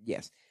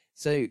 Yes.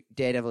 So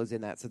Daredevil is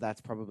in that, so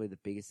that's probably the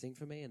biggest thing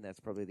for me, and that's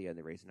probably the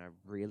only reason I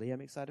really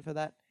am excited for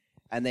that.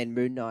 And then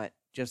Moon Knight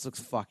just looks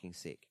fucking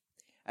sick.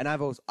 And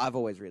I've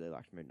always really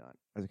liked Moon Knight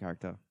as a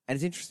character. And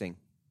it's interesting.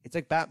 It's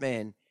like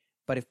Batman,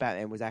 but if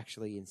Batman was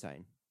actually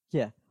insane.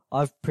 Yeah.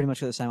 I've pretty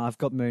much got the same. I've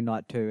got Moon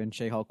Knight 2 and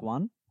She-Hulk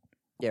 1.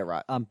 Yeah,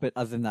 right. But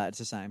other than that, it's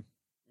the same.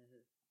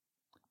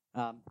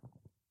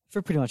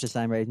 For pretty much the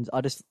same reasons.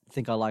 I just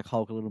think I like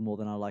Hulk a little more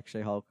than I like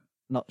She-Hulk.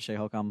 Not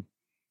She-Hulk,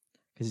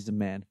 because he's a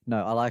man.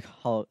 No, I like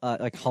Hulk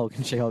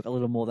and She-Hulk a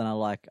little more than I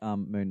like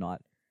Moon Knight.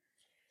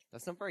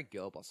 That's not very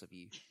girl boss of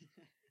you.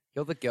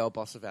 You're the girl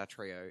boss of our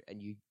trio,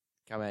 and you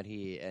come out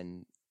here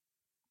and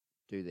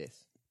do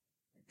this.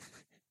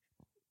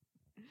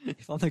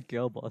 If I'm the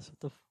girl boss, what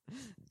the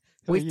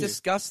We've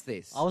discussed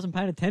this. I wasn't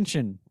paying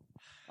attention.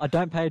 I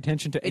don't pay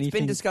attention to anything. It's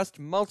been discussed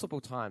multiple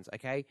times,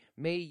 okay?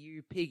 Me,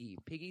 you, Piggy.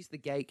 Piggy's the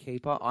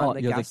gatekeeper. I'm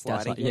the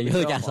gaslighter. Yeah,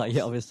 you're the gaslight.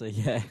 Yeah, obviously,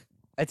 yeah.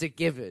 It's a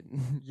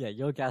given. Yeah,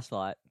 you're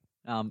gaslight.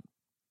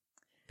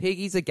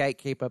 Piggy's a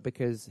gatekeeper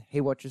because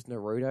he watches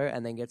Naruto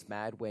and then gets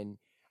mad when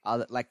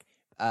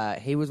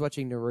he was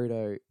watching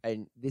Naruto,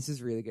 and this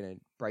is really going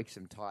to break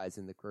some ties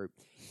in the group.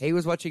 He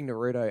was watching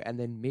Naruto, and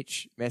then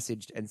Mitch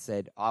messaged and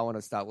said, I want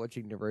to start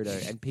watching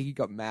Naruto, and Piggy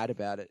got mad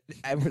about it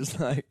and was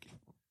like,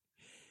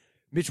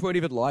 Mitch won't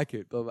even like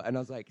it. And I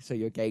was like, so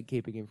you're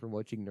gatekeeping him from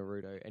watching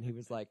Naruto? And he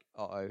was like,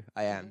 uh-oh,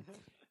 I am.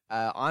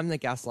 I'm the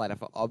gaslighter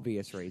for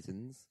obvious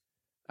reasons.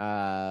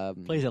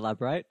 Please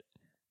elaborate.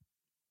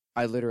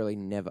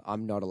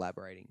 I'm not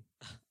elaborating.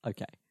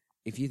 Okay.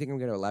 If you think I'm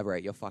going to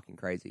elaborate, you're fucking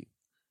crazy.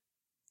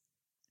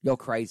 You're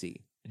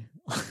crazy.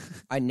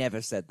 I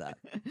never said that.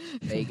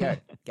 There you go.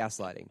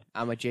 Gaslighting.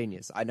 I'm a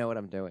genius. I know what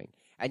I'm doing.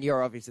 And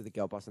you're obviously the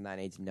girl boss, and that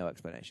needs no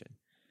explanation.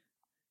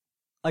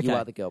 Okay. You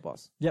are the girl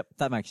boss. Yep,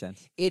 that makes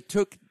sense.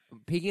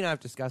 Piggy and I have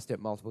discussed it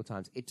multiple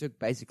times. It took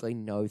basically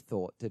no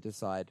thought to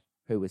decide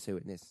who was who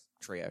in this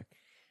trio.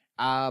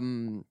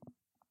 Anyway,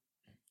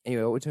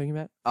 what we're talking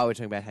about? Oh, we're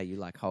talking about how you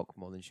like Hulk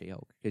more than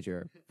She-Hulk because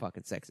you're a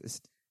fucking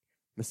sexist,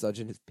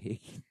 misogynist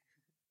pig.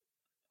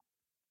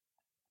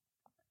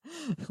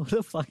 What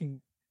a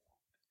fucking...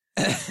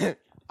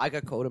 I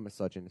got called a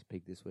misogynist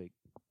pig this week.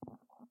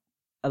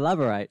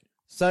 Elaborate.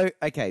 So,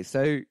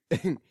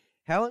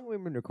 how long have we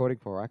been recording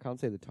for? I can't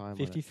see the time.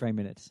 53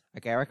 minutes.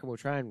 Okay, I reckon we'll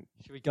try and...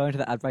 Should we go into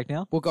the ad break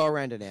now? We'll go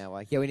around an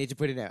hour. Yeah, we need to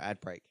put in our ad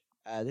break.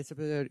 This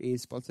episode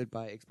is sponsored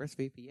by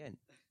ExpressVPN.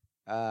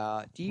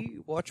 Do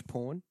you watch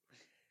porn,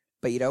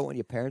 but you don't want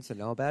your parents to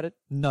know about it?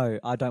 No,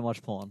 I don't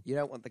watch porn. You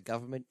don't want the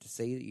government to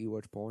see that you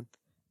watch porn?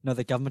 No,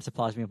 the government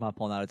supplies me with my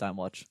porn that I don't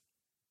watch.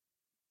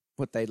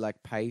 What, they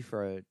pay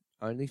for a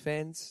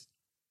OnlyFans?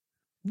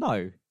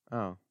 No.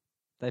 Oh.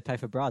 They pay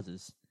for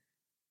browsers.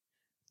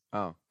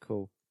 Oh,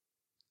 cool.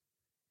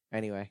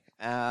 Anyway.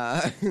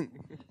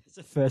 It's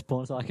the first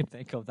porn so I can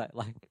think of that,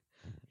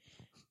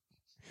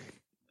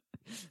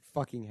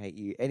 Fucking hate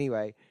you.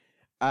 Anyway.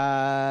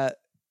 So,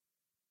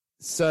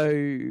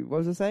 what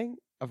was I saying?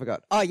 I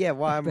forgot. Oh, yeah,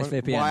 why I'm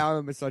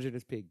a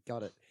misogynist pig.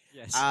 Got it.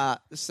 Yes.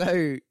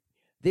 So,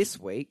 this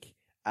week,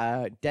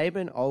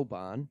 Damon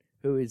Albarn,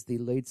 who is the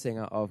lead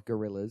singer of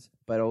Gorillaz,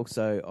 but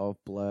also of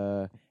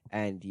Blur,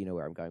 and you know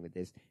where I'm going with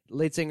this.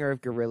 Lead singer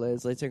of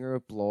Gorillaz, lead singer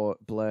of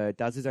Blur,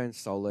 does his own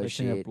solo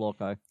shit. Blur.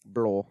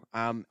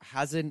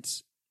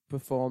 Hasn't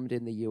performed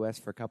in the US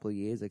for a couple of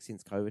years,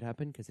 since COVID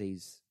happened, because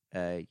he's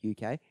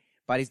UK.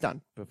 But he's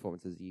done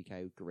performances in the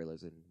UK with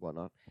Gorillaz and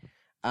whatnot.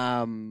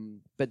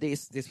 But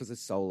this was a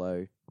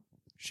solo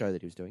show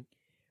that he was doing.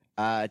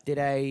 I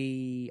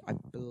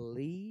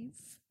believe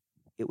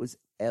it was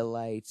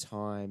LA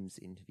Times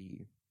interview.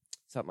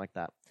 Something like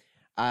that.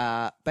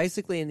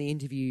 Basically, in the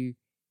interview,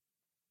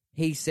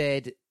 he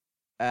said,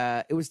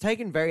 it was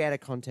taken very out of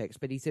context,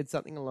 but he said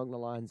something along the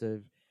lines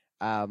of,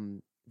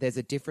 there's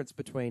a difference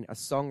between a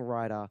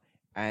songwriter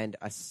and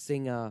a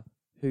singer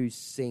who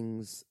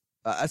sings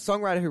a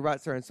songwriter who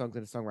writes their own songs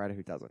and a songwriter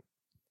who doesn't,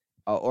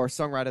 or a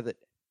songwriter that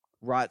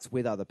writes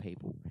with other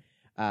people,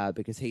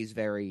 because he's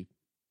very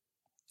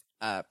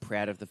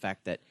proud of the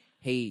fact that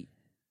he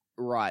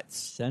writes.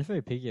 Sounds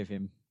very picky of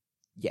him.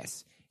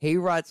 Yes, he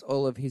writes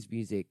all of his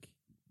music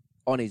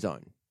on his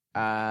own,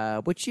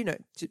 which, you know,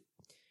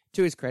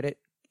 to his credit,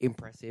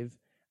 impressive.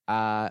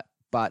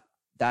 But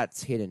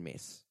that's hit and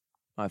miss,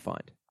 I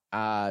find.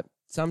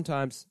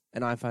 Sometimes,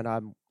 and I find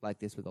I'm like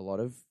this with a lot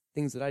of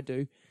things that I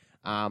do,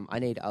 I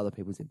need other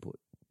people's input.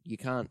 You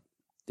can't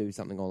do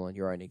something all on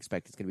your own and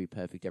expect it's going to be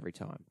perfect every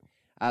time.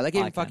 Like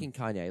even fucking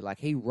Kanye, like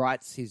he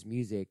writes his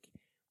music,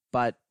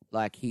 but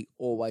like he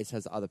always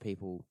has other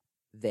people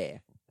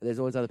there. There's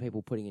always other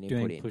people putting an input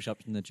in. Doing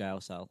push-ups in the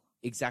jail cell.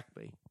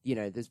 Exactly. You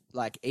know, there's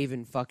like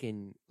even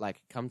fucking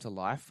like Come to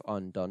Life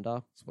on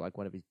Donda. It's like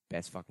one of his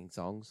best fucking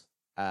songs.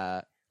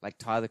 Like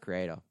Tyler, the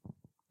Creator,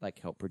 like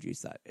helped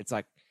produce that. It's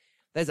like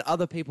there's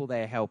other people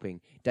there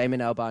helping. Damon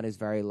Albarn is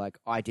very like,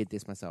 I did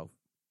this myself,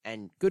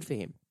 and good for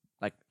him.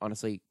 Like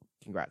honestly,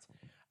 congrats.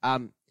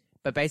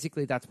 But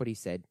basically that's what he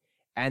said.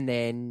 And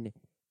then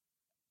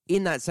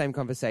in that same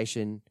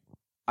conversation,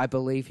 I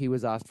believe he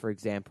was asked for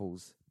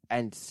examples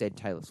and said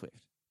Taylor Swift,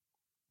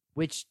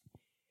 which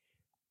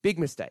big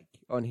mistake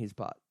on his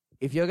part.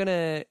 If you're going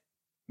to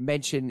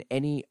mention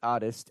any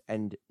artist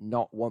and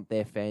not want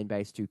their fan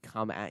base to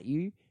come at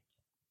you,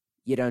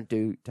 you don't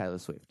do Taylor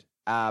Swift.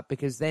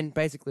 Because then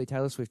basically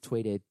Taylor Swift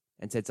tweeted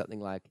and said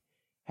something like,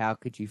 how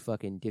could you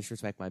fucking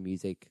disrespect my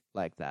music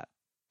like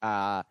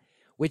that?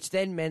 Which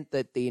then meant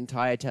that the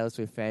entire Taylor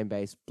Swift fan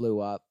base blew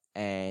up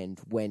and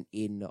went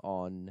in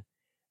on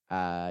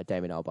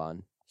Damon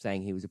Albarn,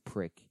 saying he was a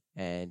prick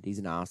and he's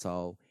an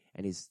asshole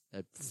and he's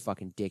a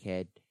fucking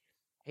dickhead.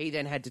 He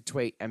then had to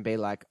tweet and be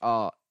like,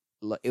 oh,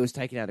 look, it was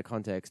taken out of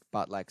context,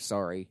 but like,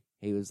 sorry.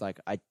 He was like,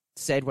 I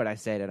said what I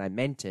said and I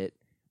meant it,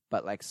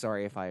 but like,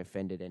 sorry if I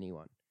offended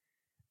anyone.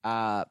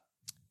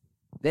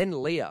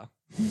 Then Leah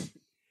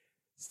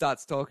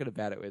starts talking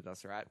about it with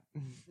us, right?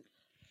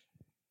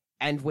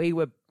 And we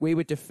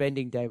were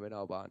defending Damon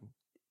Albarn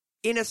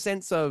in a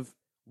sense of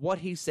what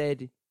he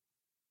said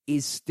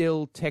is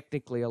still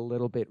technically a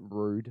little bit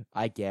rude,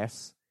 I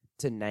guess,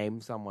 to name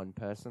someone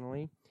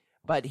personally.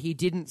 But he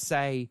didn't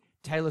say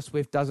Taylor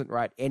Swift doesn't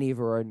write any of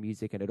her own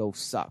music and it all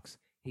sucks.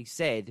 He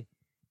said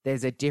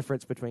there's a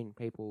difference between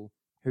people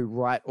who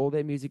write all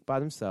their music by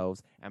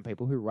themselves and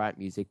people who write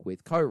music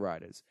with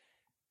co-writers.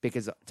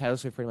 Because Taylor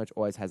Swift pretty much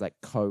always has like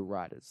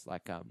co-writers.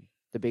 Like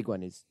the big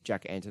one is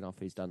Jack Antonoff,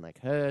 who's done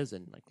like hers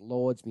and like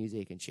Lord's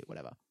music and shit,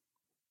 whatever.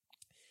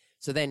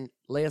 So then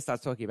Leah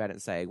starts talking about it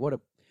and saying, what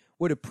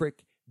a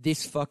prick,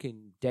 this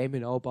fucking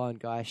Damon Albarn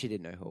guy. She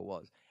didn't know who it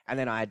was. And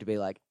then I had to be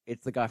like,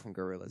 it's the guy from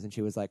Gorillaz. And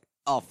she was like,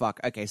 oh,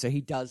 fuck. Okay, so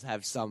he does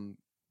have some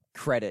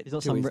credit. He's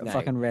not to some his name.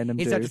 fucking random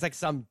He's dude. not just like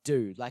some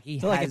dude. Like he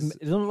It's has.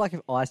 not like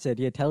if I said,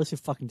 yeah, Taylor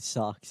Swift fucking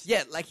sucks.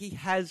 Yeah, like he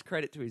has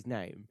credit to his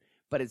name.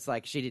 But it's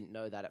like she didn't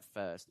know that at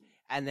first.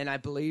 And then I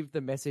believe the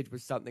message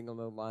was something on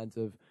the lines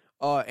of,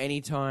 oh,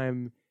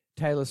 anytime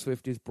Taylor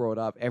Swift is brought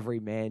up,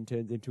 every man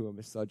turns into a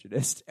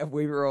misogynist. And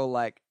we were all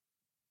like,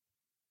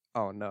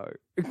 oh, no.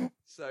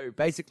 So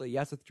basically,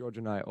 Yaseth, George,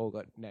 and I all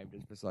got named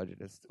as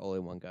misogynists all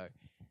in one go.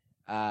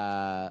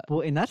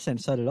 Well, in that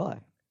sense, so did I.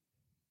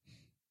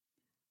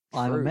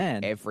 I'm a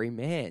man. Every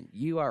man.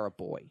 You are a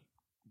boy.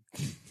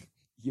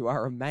 You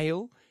are a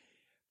male.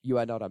 You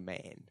are not a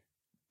man.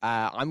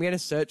 I'm going to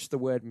search the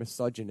word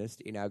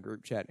misogynist in our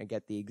group chat and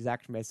get the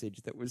exact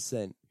message that was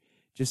sent,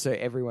 just so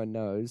everyone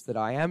knows that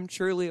I am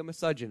truly a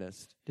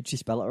misogynist. Did she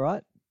spell it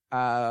right?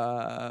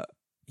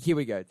 Here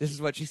we go. This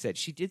is what she said.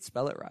 She did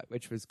spell it right,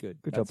 which was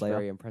good. Good That's job, Leah.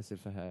 very impressive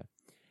for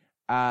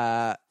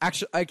her.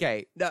 Actually,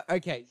 okay. No,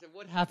 okay. So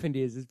what happened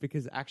is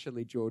because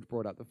actually George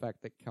brought up the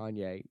fact that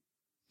Kanye,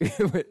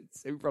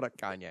 who brought up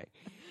Kanye.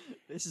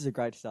 This is a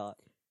great start.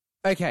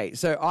 Okay,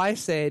 so I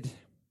said,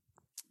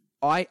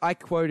 I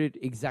quoted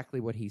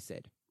exactly what he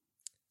said.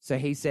 So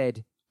he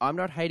said, I'm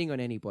not hating on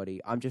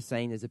anybody. I'm just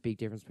saying there's a big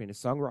difference between a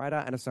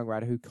songwriter and a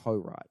songwriter who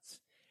co-writes.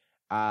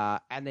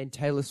 And then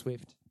Taylor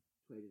Swift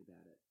tweeted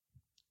about it.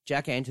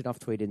 Jack Antonoff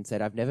tweeted and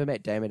said, I've never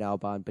met Damon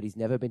Albarn, but he's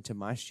never been to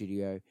my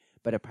studio.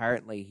 But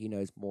apparently he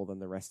knows more than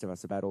the rest of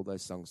us about all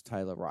those songs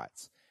Taylor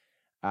writes.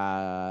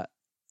 And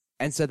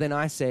so then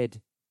I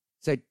said,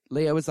 so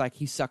Leo was like,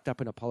 he sucked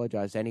up and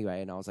apologized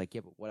anyway. And I was like,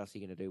 yeah, but what else are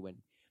you going to do when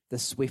the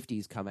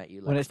Swifties come at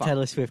you? Like, When it's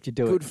Taylor Swift, you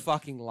do good it.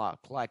 fucking luck.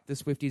 Like, the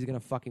Swifties are going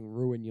to fucking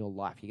ruin your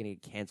life. You're going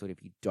to get cancelled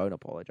if you don't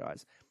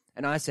apologize.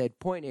 And I said,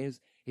 point is,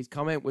 his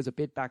comment was a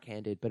bit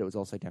backhanded, but it was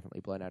also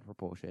definitely blown out of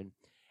proportion.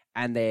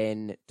 And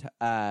then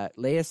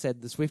Leah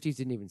said the Swifties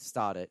didn't even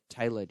start it.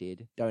 Taylor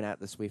did. Don't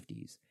out the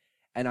Swifties.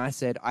 And I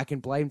said, I can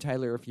blame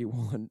Taylor if you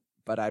want,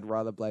 but I'd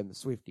rather blame the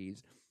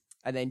Swifties.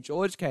 And then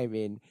George came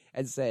in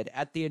and said,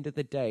 at the end of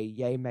the day,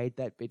 Ye made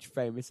that bitch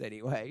famous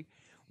anyway,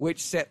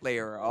 which set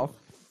Leah off.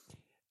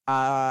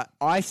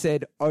 I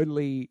said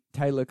only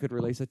Taylor could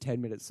release a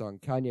 10-minute song.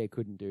 Kanye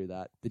couldn't do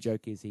that. The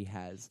joke is he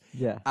has.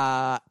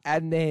 Yeah.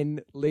 And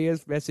then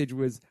Leah's message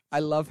was, I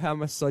love how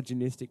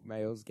misogynistic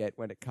males get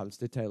when it comes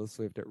to Taylor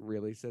Swift. It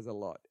really says a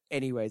lot.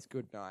 Anyways,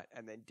 good night.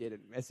 And then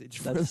didn't message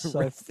for That's the so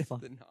rest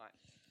of the night.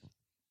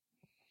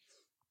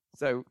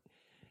 So,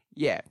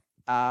 yeah.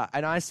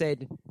 And I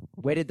said,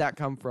 where did that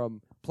come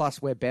from?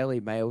 Plus, we're barely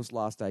males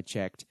last I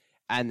checked.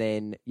 And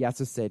then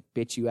Yasser said,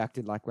 bitch, you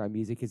acted like my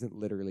music isn't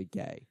literally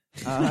gay.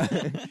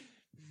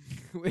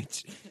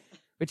 Which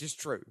is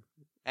true.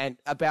 And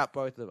about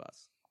both of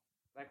us.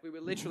 Like, we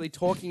were literally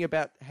talking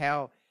about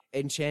how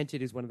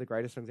Enchanted is one of the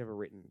greatest songs ever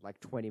written,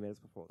 like 20 minutes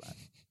before that.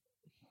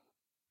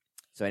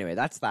 So anyway,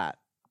 that's that.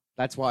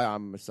 That's why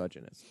I'm a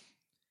misogynist.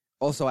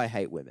 Also, I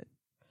hate women.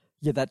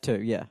 Yeah, that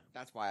too, yeah.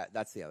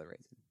 That's the other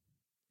reason.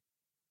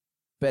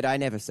 But I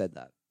never said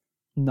that.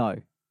 No.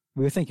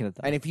 We were thinking of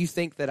that. And if you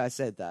think that I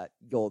said that,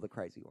 you're the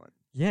crazy one.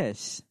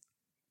 Yes.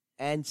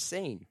 And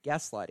scene,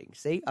 gaslighting.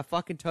 See, I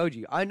fucking told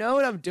you. I know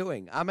what I'm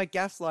doing. I'm a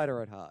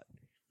gaslighter at heart.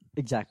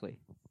 Exactly.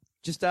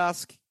 Just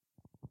ask.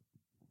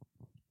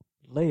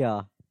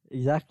 Leah.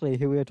 Exactly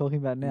who we are talking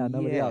about now.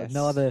 Nobody else. Yes.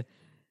 No other.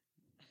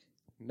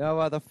 No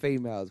other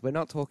females. We're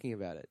not talking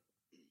about it.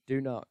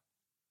 Do not.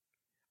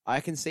 I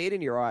can see it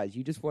in your eyes.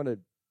 You just want to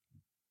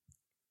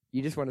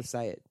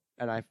say it.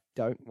 And I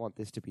don't want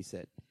this to be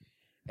said.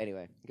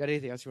 Anyway, you got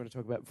anything else you want to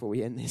talk about before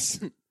we end this?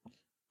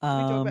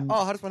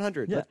 Hottest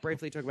 100. Yeah. Let's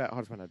briefly talk about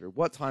Hottest 100.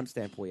 What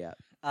timestamp are we at?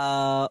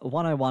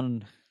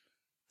 101.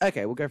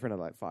 Okay, we'll go for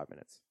another 5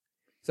 minutes.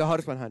 So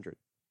Hottest 100.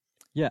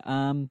 Yeah,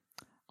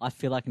 I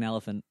feel like an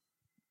elephant.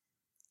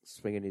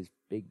 Swinging his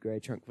big grey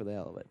trunk for the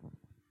hell of it.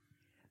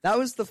 That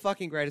was the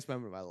fucking greatest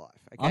moment of my life.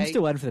 Okay? I'm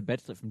still waiting for the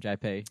bed slip from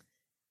JP.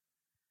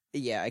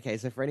 Yeah, okay,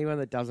 so for anyone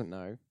that doesn't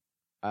know,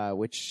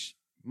 which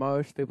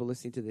most people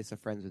listening to this are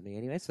friends with me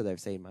anyway, so they've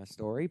seen my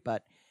story,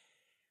 but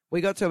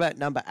we got to about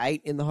number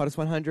 8 in the Hottest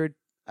 100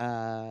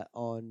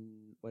 on,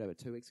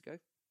 2 weeks ago?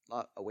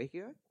 A week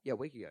ago? Yeah, a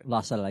week ago.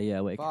 Last Saturday, yeah,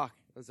 a week. Fuck,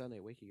 it was only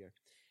a week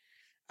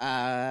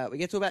ago. We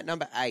get to about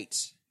number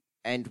 8,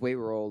 and we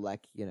were all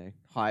like,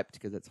 hyped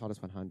because it's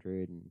Hottest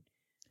 100, and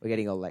we're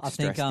getting all like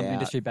stressed out.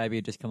 Industry Baby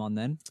had just come on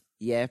then.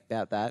 Yeah,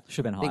 about that.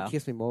 Should have been I think higher.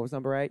 Kiss Me More was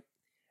number 8.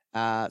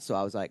 So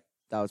I was like,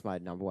 that was my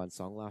number 1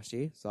 song last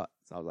year, so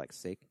I was like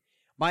sick.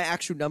 My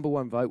actual number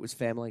 1 vote was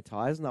Family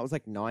Ties, and that was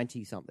like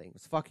 90 something. It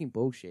was fucking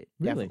bullshit.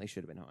 Really? Definitely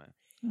should have been higher.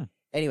 Huh.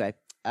 Anyway,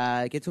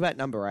 get to about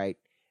number 8,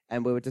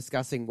 and we were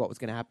discussing what was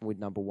going to happen with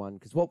number 1,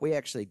 because what we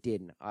actually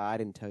did, and I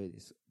didn't tell you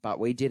this, but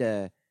we did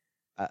a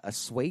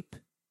sweep,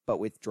 but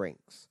with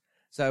drinks.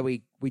 So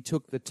we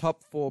took the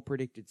top 4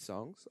 predicted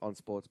songs on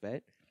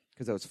Sportsbet,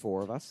 because there was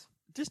 4 of us.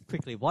 Just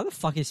quickly, why the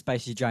fuck is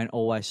Spacey Jane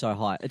always so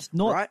high? It's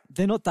not. Right?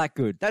 They're not that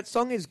good. That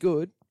song is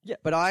good, Yeah.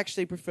 but I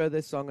actually prefer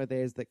this song of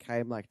theirs that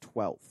came like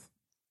 12th.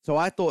 So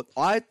I thought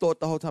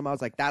the whole time I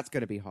was like, that's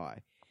going to be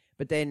high.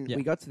 But then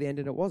we got to the end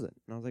and it wasn't.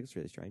 And I was like, it's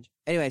really strange.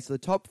 Anyway, so the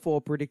top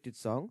 4 predicted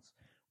songs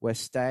were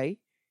Stay,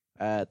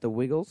 The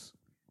Wiggles,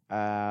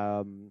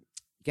 Gang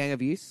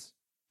of Youth,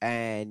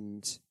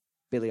 and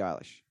Billie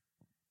Eilish.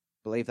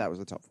 Believe that was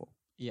the top 4.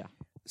 Yeah.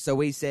 So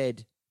we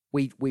said,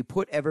 we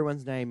put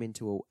everyone's name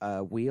into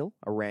a wheel,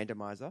 a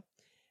randomizer,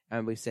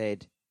 and we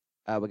said,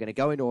 we're going to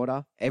go in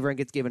order. Everyone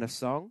gets given a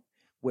song.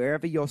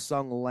 Wherever your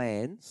song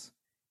lands,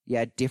 you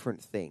had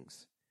different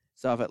things.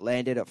 So if it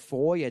landed at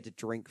 4, you had to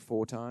drink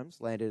 4 times.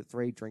 Landed at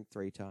 3, drink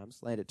 3 times.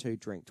 Landed at 2,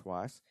 drink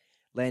twice.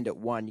 Land at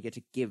 1, you get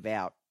to give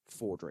out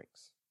 4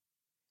 drinks.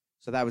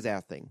 So that was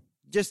our thing.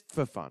 Just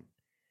for fun.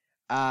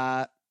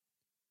 Billie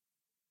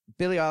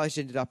Eilish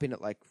ended up in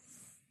it like,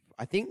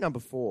 I think number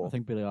 4. I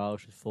think Billie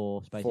Eilish was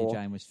 4. Spacey 4.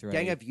 Jane was 3.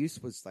 Gang of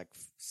Youth was like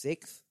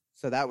 6th.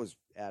 So that was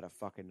out of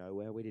fucking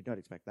nowhere. We did not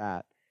expect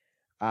that.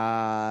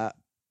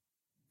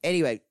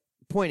 Anyway,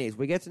 point is,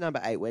 we get to number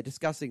 8. We're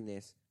discussing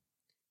this.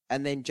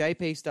 And then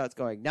JP starts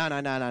going,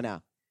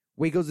 no.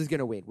 Wiggles is going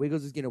to win.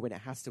 Wiggles is going to win. It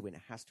has to win.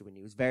 It has to win.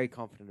 He was very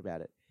confident about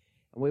it.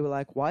 And we were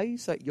like, why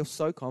are you're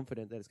so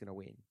confident that it's going to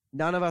win?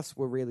 None of us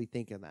were really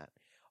thinking that.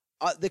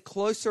 The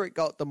closer it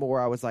got, the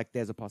more I was like,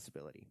 there's a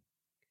possibility.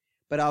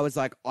 But I was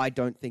like, I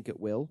don't think it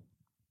will.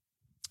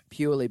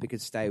 Purely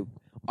because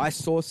I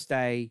saw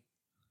Stay.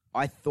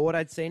 I thought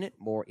I'd seen it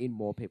in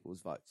more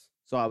people's votes.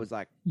 So I was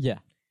like, Yeah.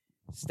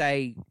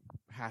 Stay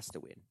has to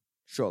win.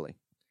 Surely.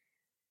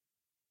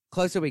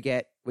 Closer we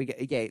get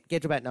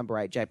to about number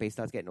 8. JP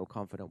starts getting all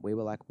confident. We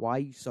were like, why are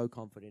you so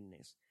confident in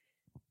this?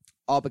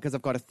 Oh, because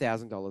I've got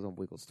 $1,000 on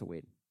Wiggles to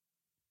win.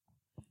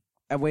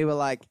 And we were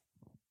like,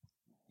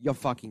 you're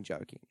fucking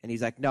joking. And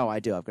he's like, no,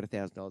 I do. I've got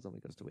 $1,000 on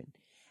Wiggles to win.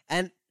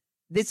 And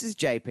this is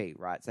JP,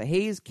 right? So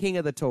he's king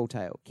of the tall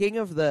tale. King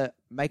of the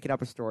making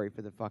up a story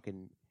for the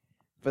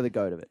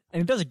goat of it.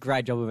 And he does a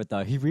great job of it,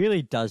 though. He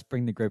really does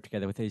bring the group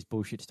together with these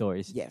bullshit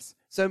stories. Yes.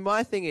 So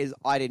my thing is,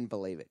 I didn't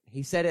believe it.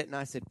 He said it, and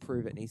I said,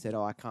 prove it. And he said,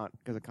 oh, I can't,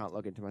 because I can't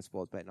log into my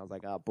sports bet. And I was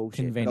like, oh,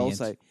 bullshit. Convenient. But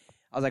also,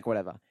 I was like,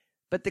 whatever.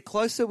 But the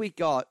closer we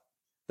got,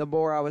 the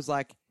more I was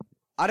like,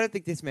 I don't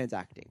think this man's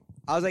acting.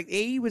 I was like,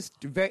 he was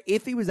very.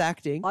 If he was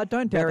acting, I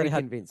don't doubt very that he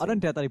had. convincing. I don't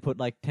doubt that he put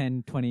like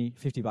 10, 20,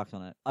 50 bucks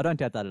on it. I don't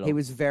doubt that at all. He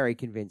was very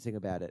convincing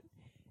about it.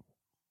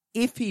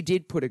 If he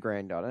did put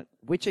 $1,000 on it,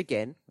 which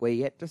again, we're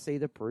yet to see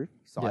the proof,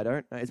 so I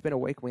don't know. It's been a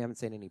week and we haven't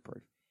seen any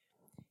proof.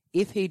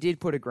 If he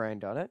did put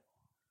 $1,000 on it,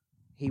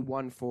 he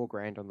won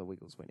 $4,000 on the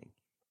Wiggles winning.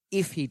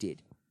 If he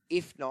did.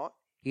 If not,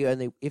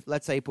 if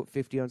let's say he put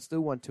 50 on,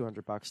 still won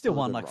 $200. Still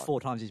won like 4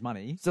 times his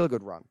money. Still a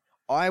good run.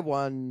 I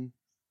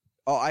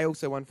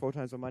also won 4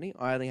 times my money.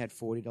 I only had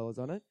 $40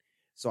 on it.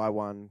 So I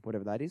won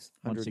whatever that is.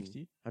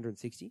 160.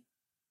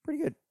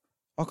 Pretty good.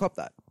 I'll cop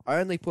that.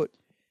 I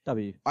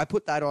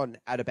put that on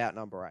at about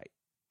number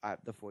 8.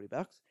 The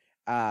 $40.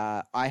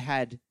 I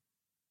had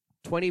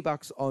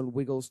 $20 on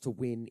Wiggles to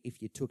win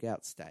if you took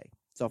out Stay.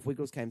 So if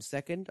Wiggles came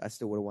second, I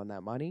still would have won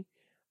that money.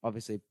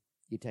 Obviously,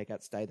 you take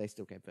out Stay, they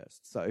still came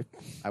first. So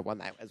I won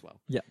that as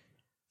well. Yeah.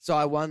 So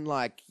I won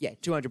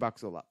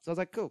 $200 all up. So I was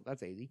like, cool,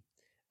 that's easy.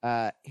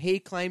 He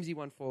claims he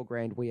won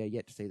 $4,000. We are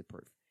yet to see the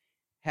proof.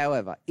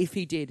 However, if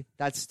he did,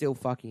 that's still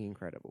fucking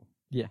incredible.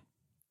 Yeah.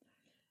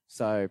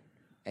 So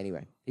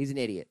anyway, he's an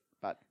idiot,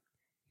 but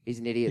he's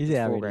an idiot He's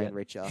that's our $4,000 idiot.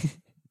 richer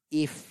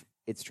if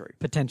it's true.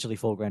 Potentially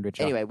 $4,000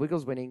 richer. Anyway,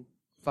 Wiggles winning,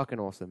 fucking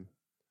awesome.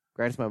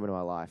 Greatest moment of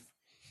my life.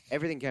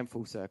 Everything came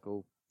full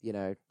circle. You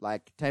know,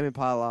 like Tame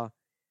Impala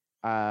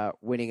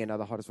winning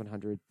another Hottest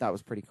 100. That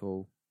was pretty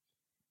cool.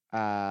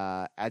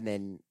 And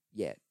then,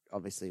 yeah,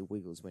 obviously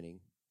Wiggles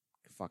winning.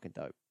 Fucking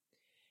dope.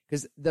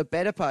 Because the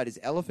better part is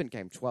Elephant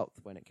came 12th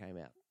when it came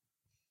out.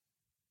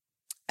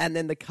 And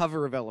then the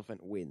cover of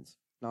Elephant wins.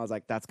 And I was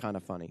like, that's kind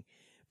of funny.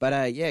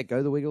 But yeah,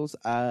 go the Wiggles.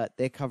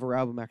 Their cover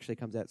album actually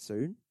comes out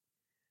soon,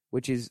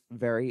 which is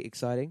very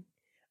exciting.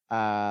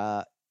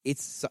 Have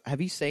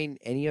you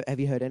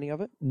heard any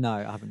of it? No,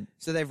 I haven't.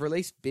 So they've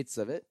released bits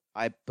of it.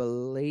 I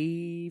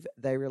believe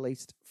they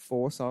released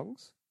 4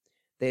 songs.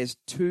 There's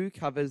 2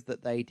 covers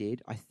that they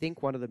did. I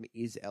think one of them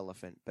is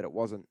Elephant, but it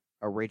wasn't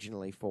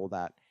originally for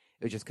that.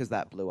 It was just because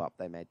that blew up,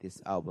 they made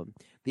this album.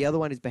 The other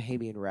one is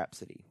Bohemian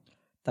Rhapsody.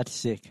 That's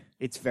sick.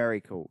 It's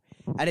very cool.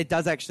 And it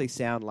does actually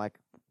sound like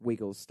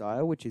Wiggles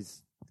style, which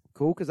is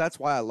cool, because that's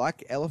why I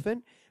like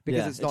Elephant,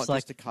 because it's not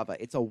just a cover.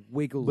 It's a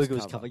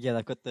Wiggles cover. Yeah,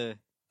 they've got the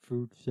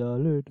fruit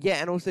salad.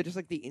 Yeah, and also just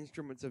like the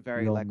instruments are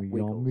very like Yummy,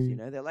 Wiggles, yummy. you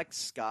know? They're like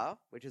ska,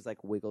 which is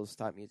like Wiggles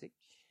type music.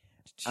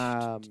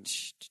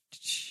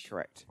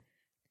 Correct.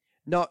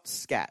 Not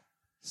scat.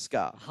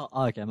 Ska.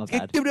 Oh, okay, my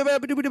bad. I'm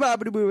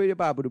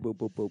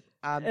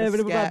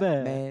the scat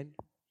man.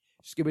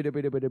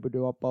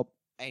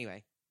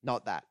 Anyway,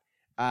 not that.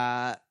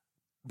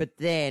 But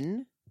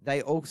then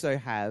they also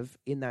have,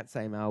 in that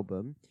same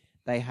album,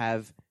 they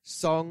have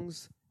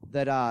songs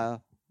that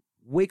are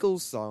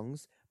Wiggles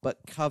songs, but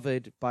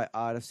covered by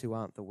artists who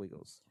aren't the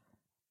Wiggles.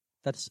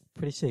 That's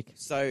pretty sick.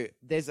 So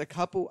there's a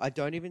couple, I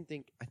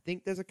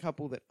think there's a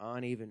couple that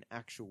aren't even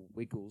actual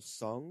Wiggles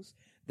songs.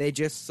 They're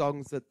just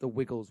songs that the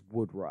Wiggles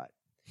would write.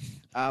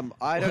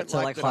 I don't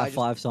so like high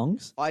five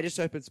songs? I just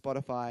opened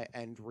Spotify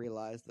and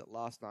realized that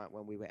last night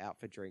when we were out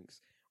for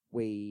drinks,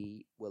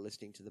 we were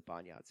listening to the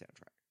Barnyard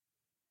soundtrack.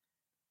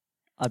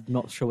 I'm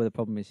not sure where the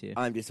problem is here.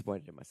 I'm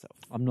disappointed in myself.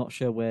 I'm not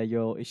sure where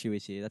your issue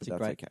is here. That's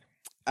okay.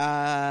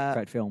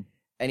 Great film.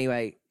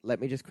 Anyway, let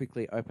me just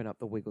quickly open up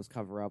the Wiggles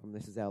cover album.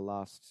 This is our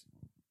last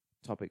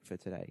topic for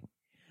today.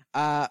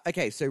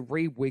 Okay, so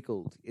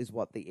Re-Wiggled is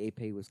what the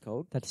EP was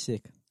called. That's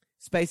sick.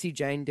 Spacey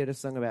Jane did a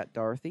song about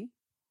Dorothy.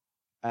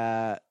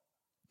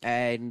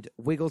 And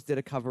Wiggles did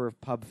a cover of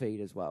Pub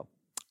Feed as well.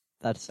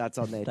 That's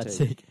on there that's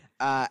too. Sick.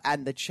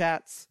 And the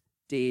Chats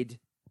did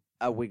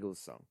a Wiggles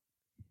song.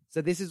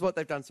 So this is what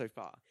they've done so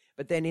far.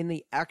 But then in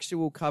the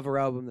actual cover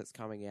album that's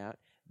coming out,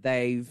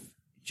 they've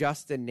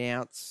just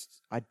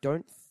announced, I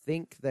don't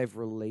think they've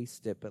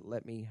released it, but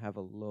let me have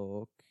a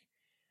look.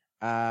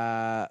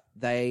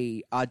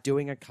 They are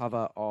doing a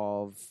cover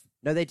of,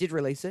 no, they did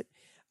release it,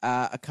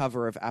 a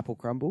cover of Apple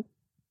Crumble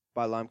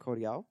by Lime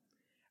Cordiale.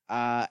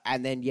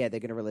 And then, yeah, they're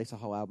going to release a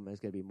whole album. There's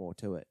going to be more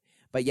to it.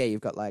 But yeah,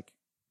 you've got like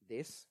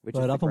this, which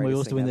is the Up on greatest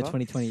Wheels thing to win the ever.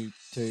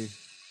 2022.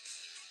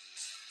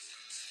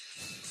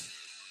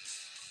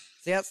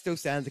 See how it still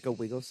sounds like a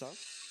Wiggles song?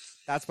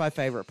 That's my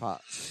favorite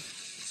part.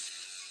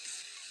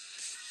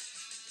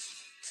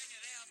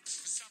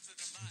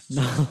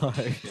 No.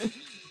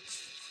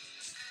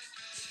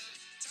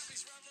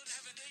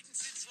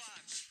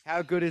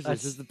 How good is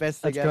this? This is the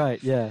best thing That's ever.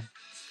 great, yeah.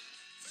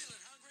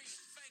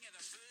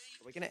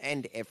 We're going to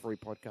end every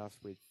podcast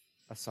with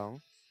a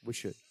song. We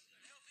should.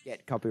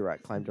 Get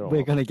copyright claimed or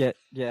We're going to get,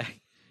 the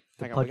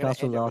Hang on, we're gonna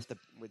podcast will end it last.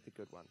 with the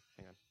good one.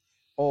 Hang on.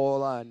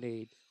 All I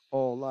need,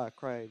 all I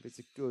crave is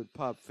a good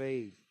pub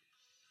feed.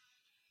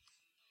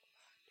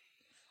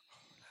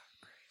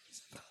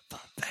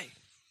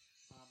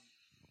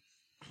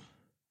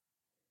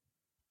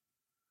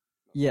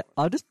 Yeah,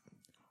 I'm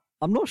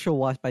not sure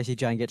why Spacey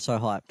Jane gets so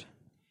hyped.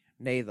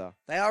 Neither.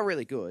 They are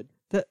really good,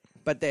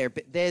 but they're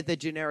the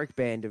generic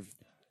band of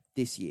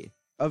this year,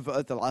 of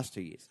the last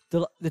 2 years.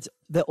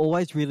 They're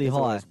always really There's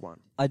high. always one.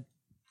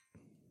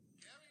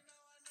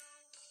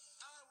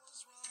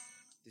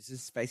 This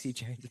is Spacey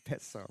Jane's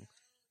best song.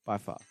 by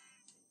far.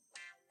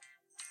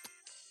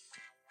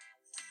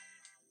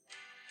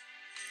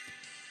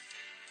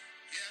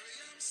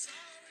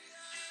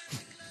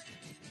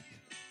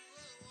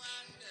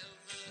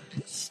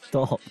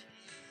 Stop.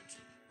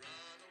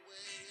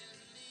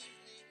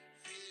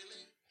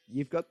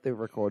 You've got the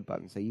record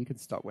button, so you can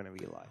stop whenever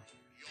you like.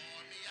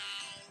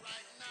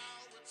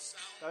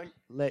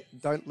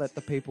 Don't let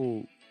the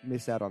people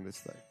miss out on this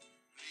though.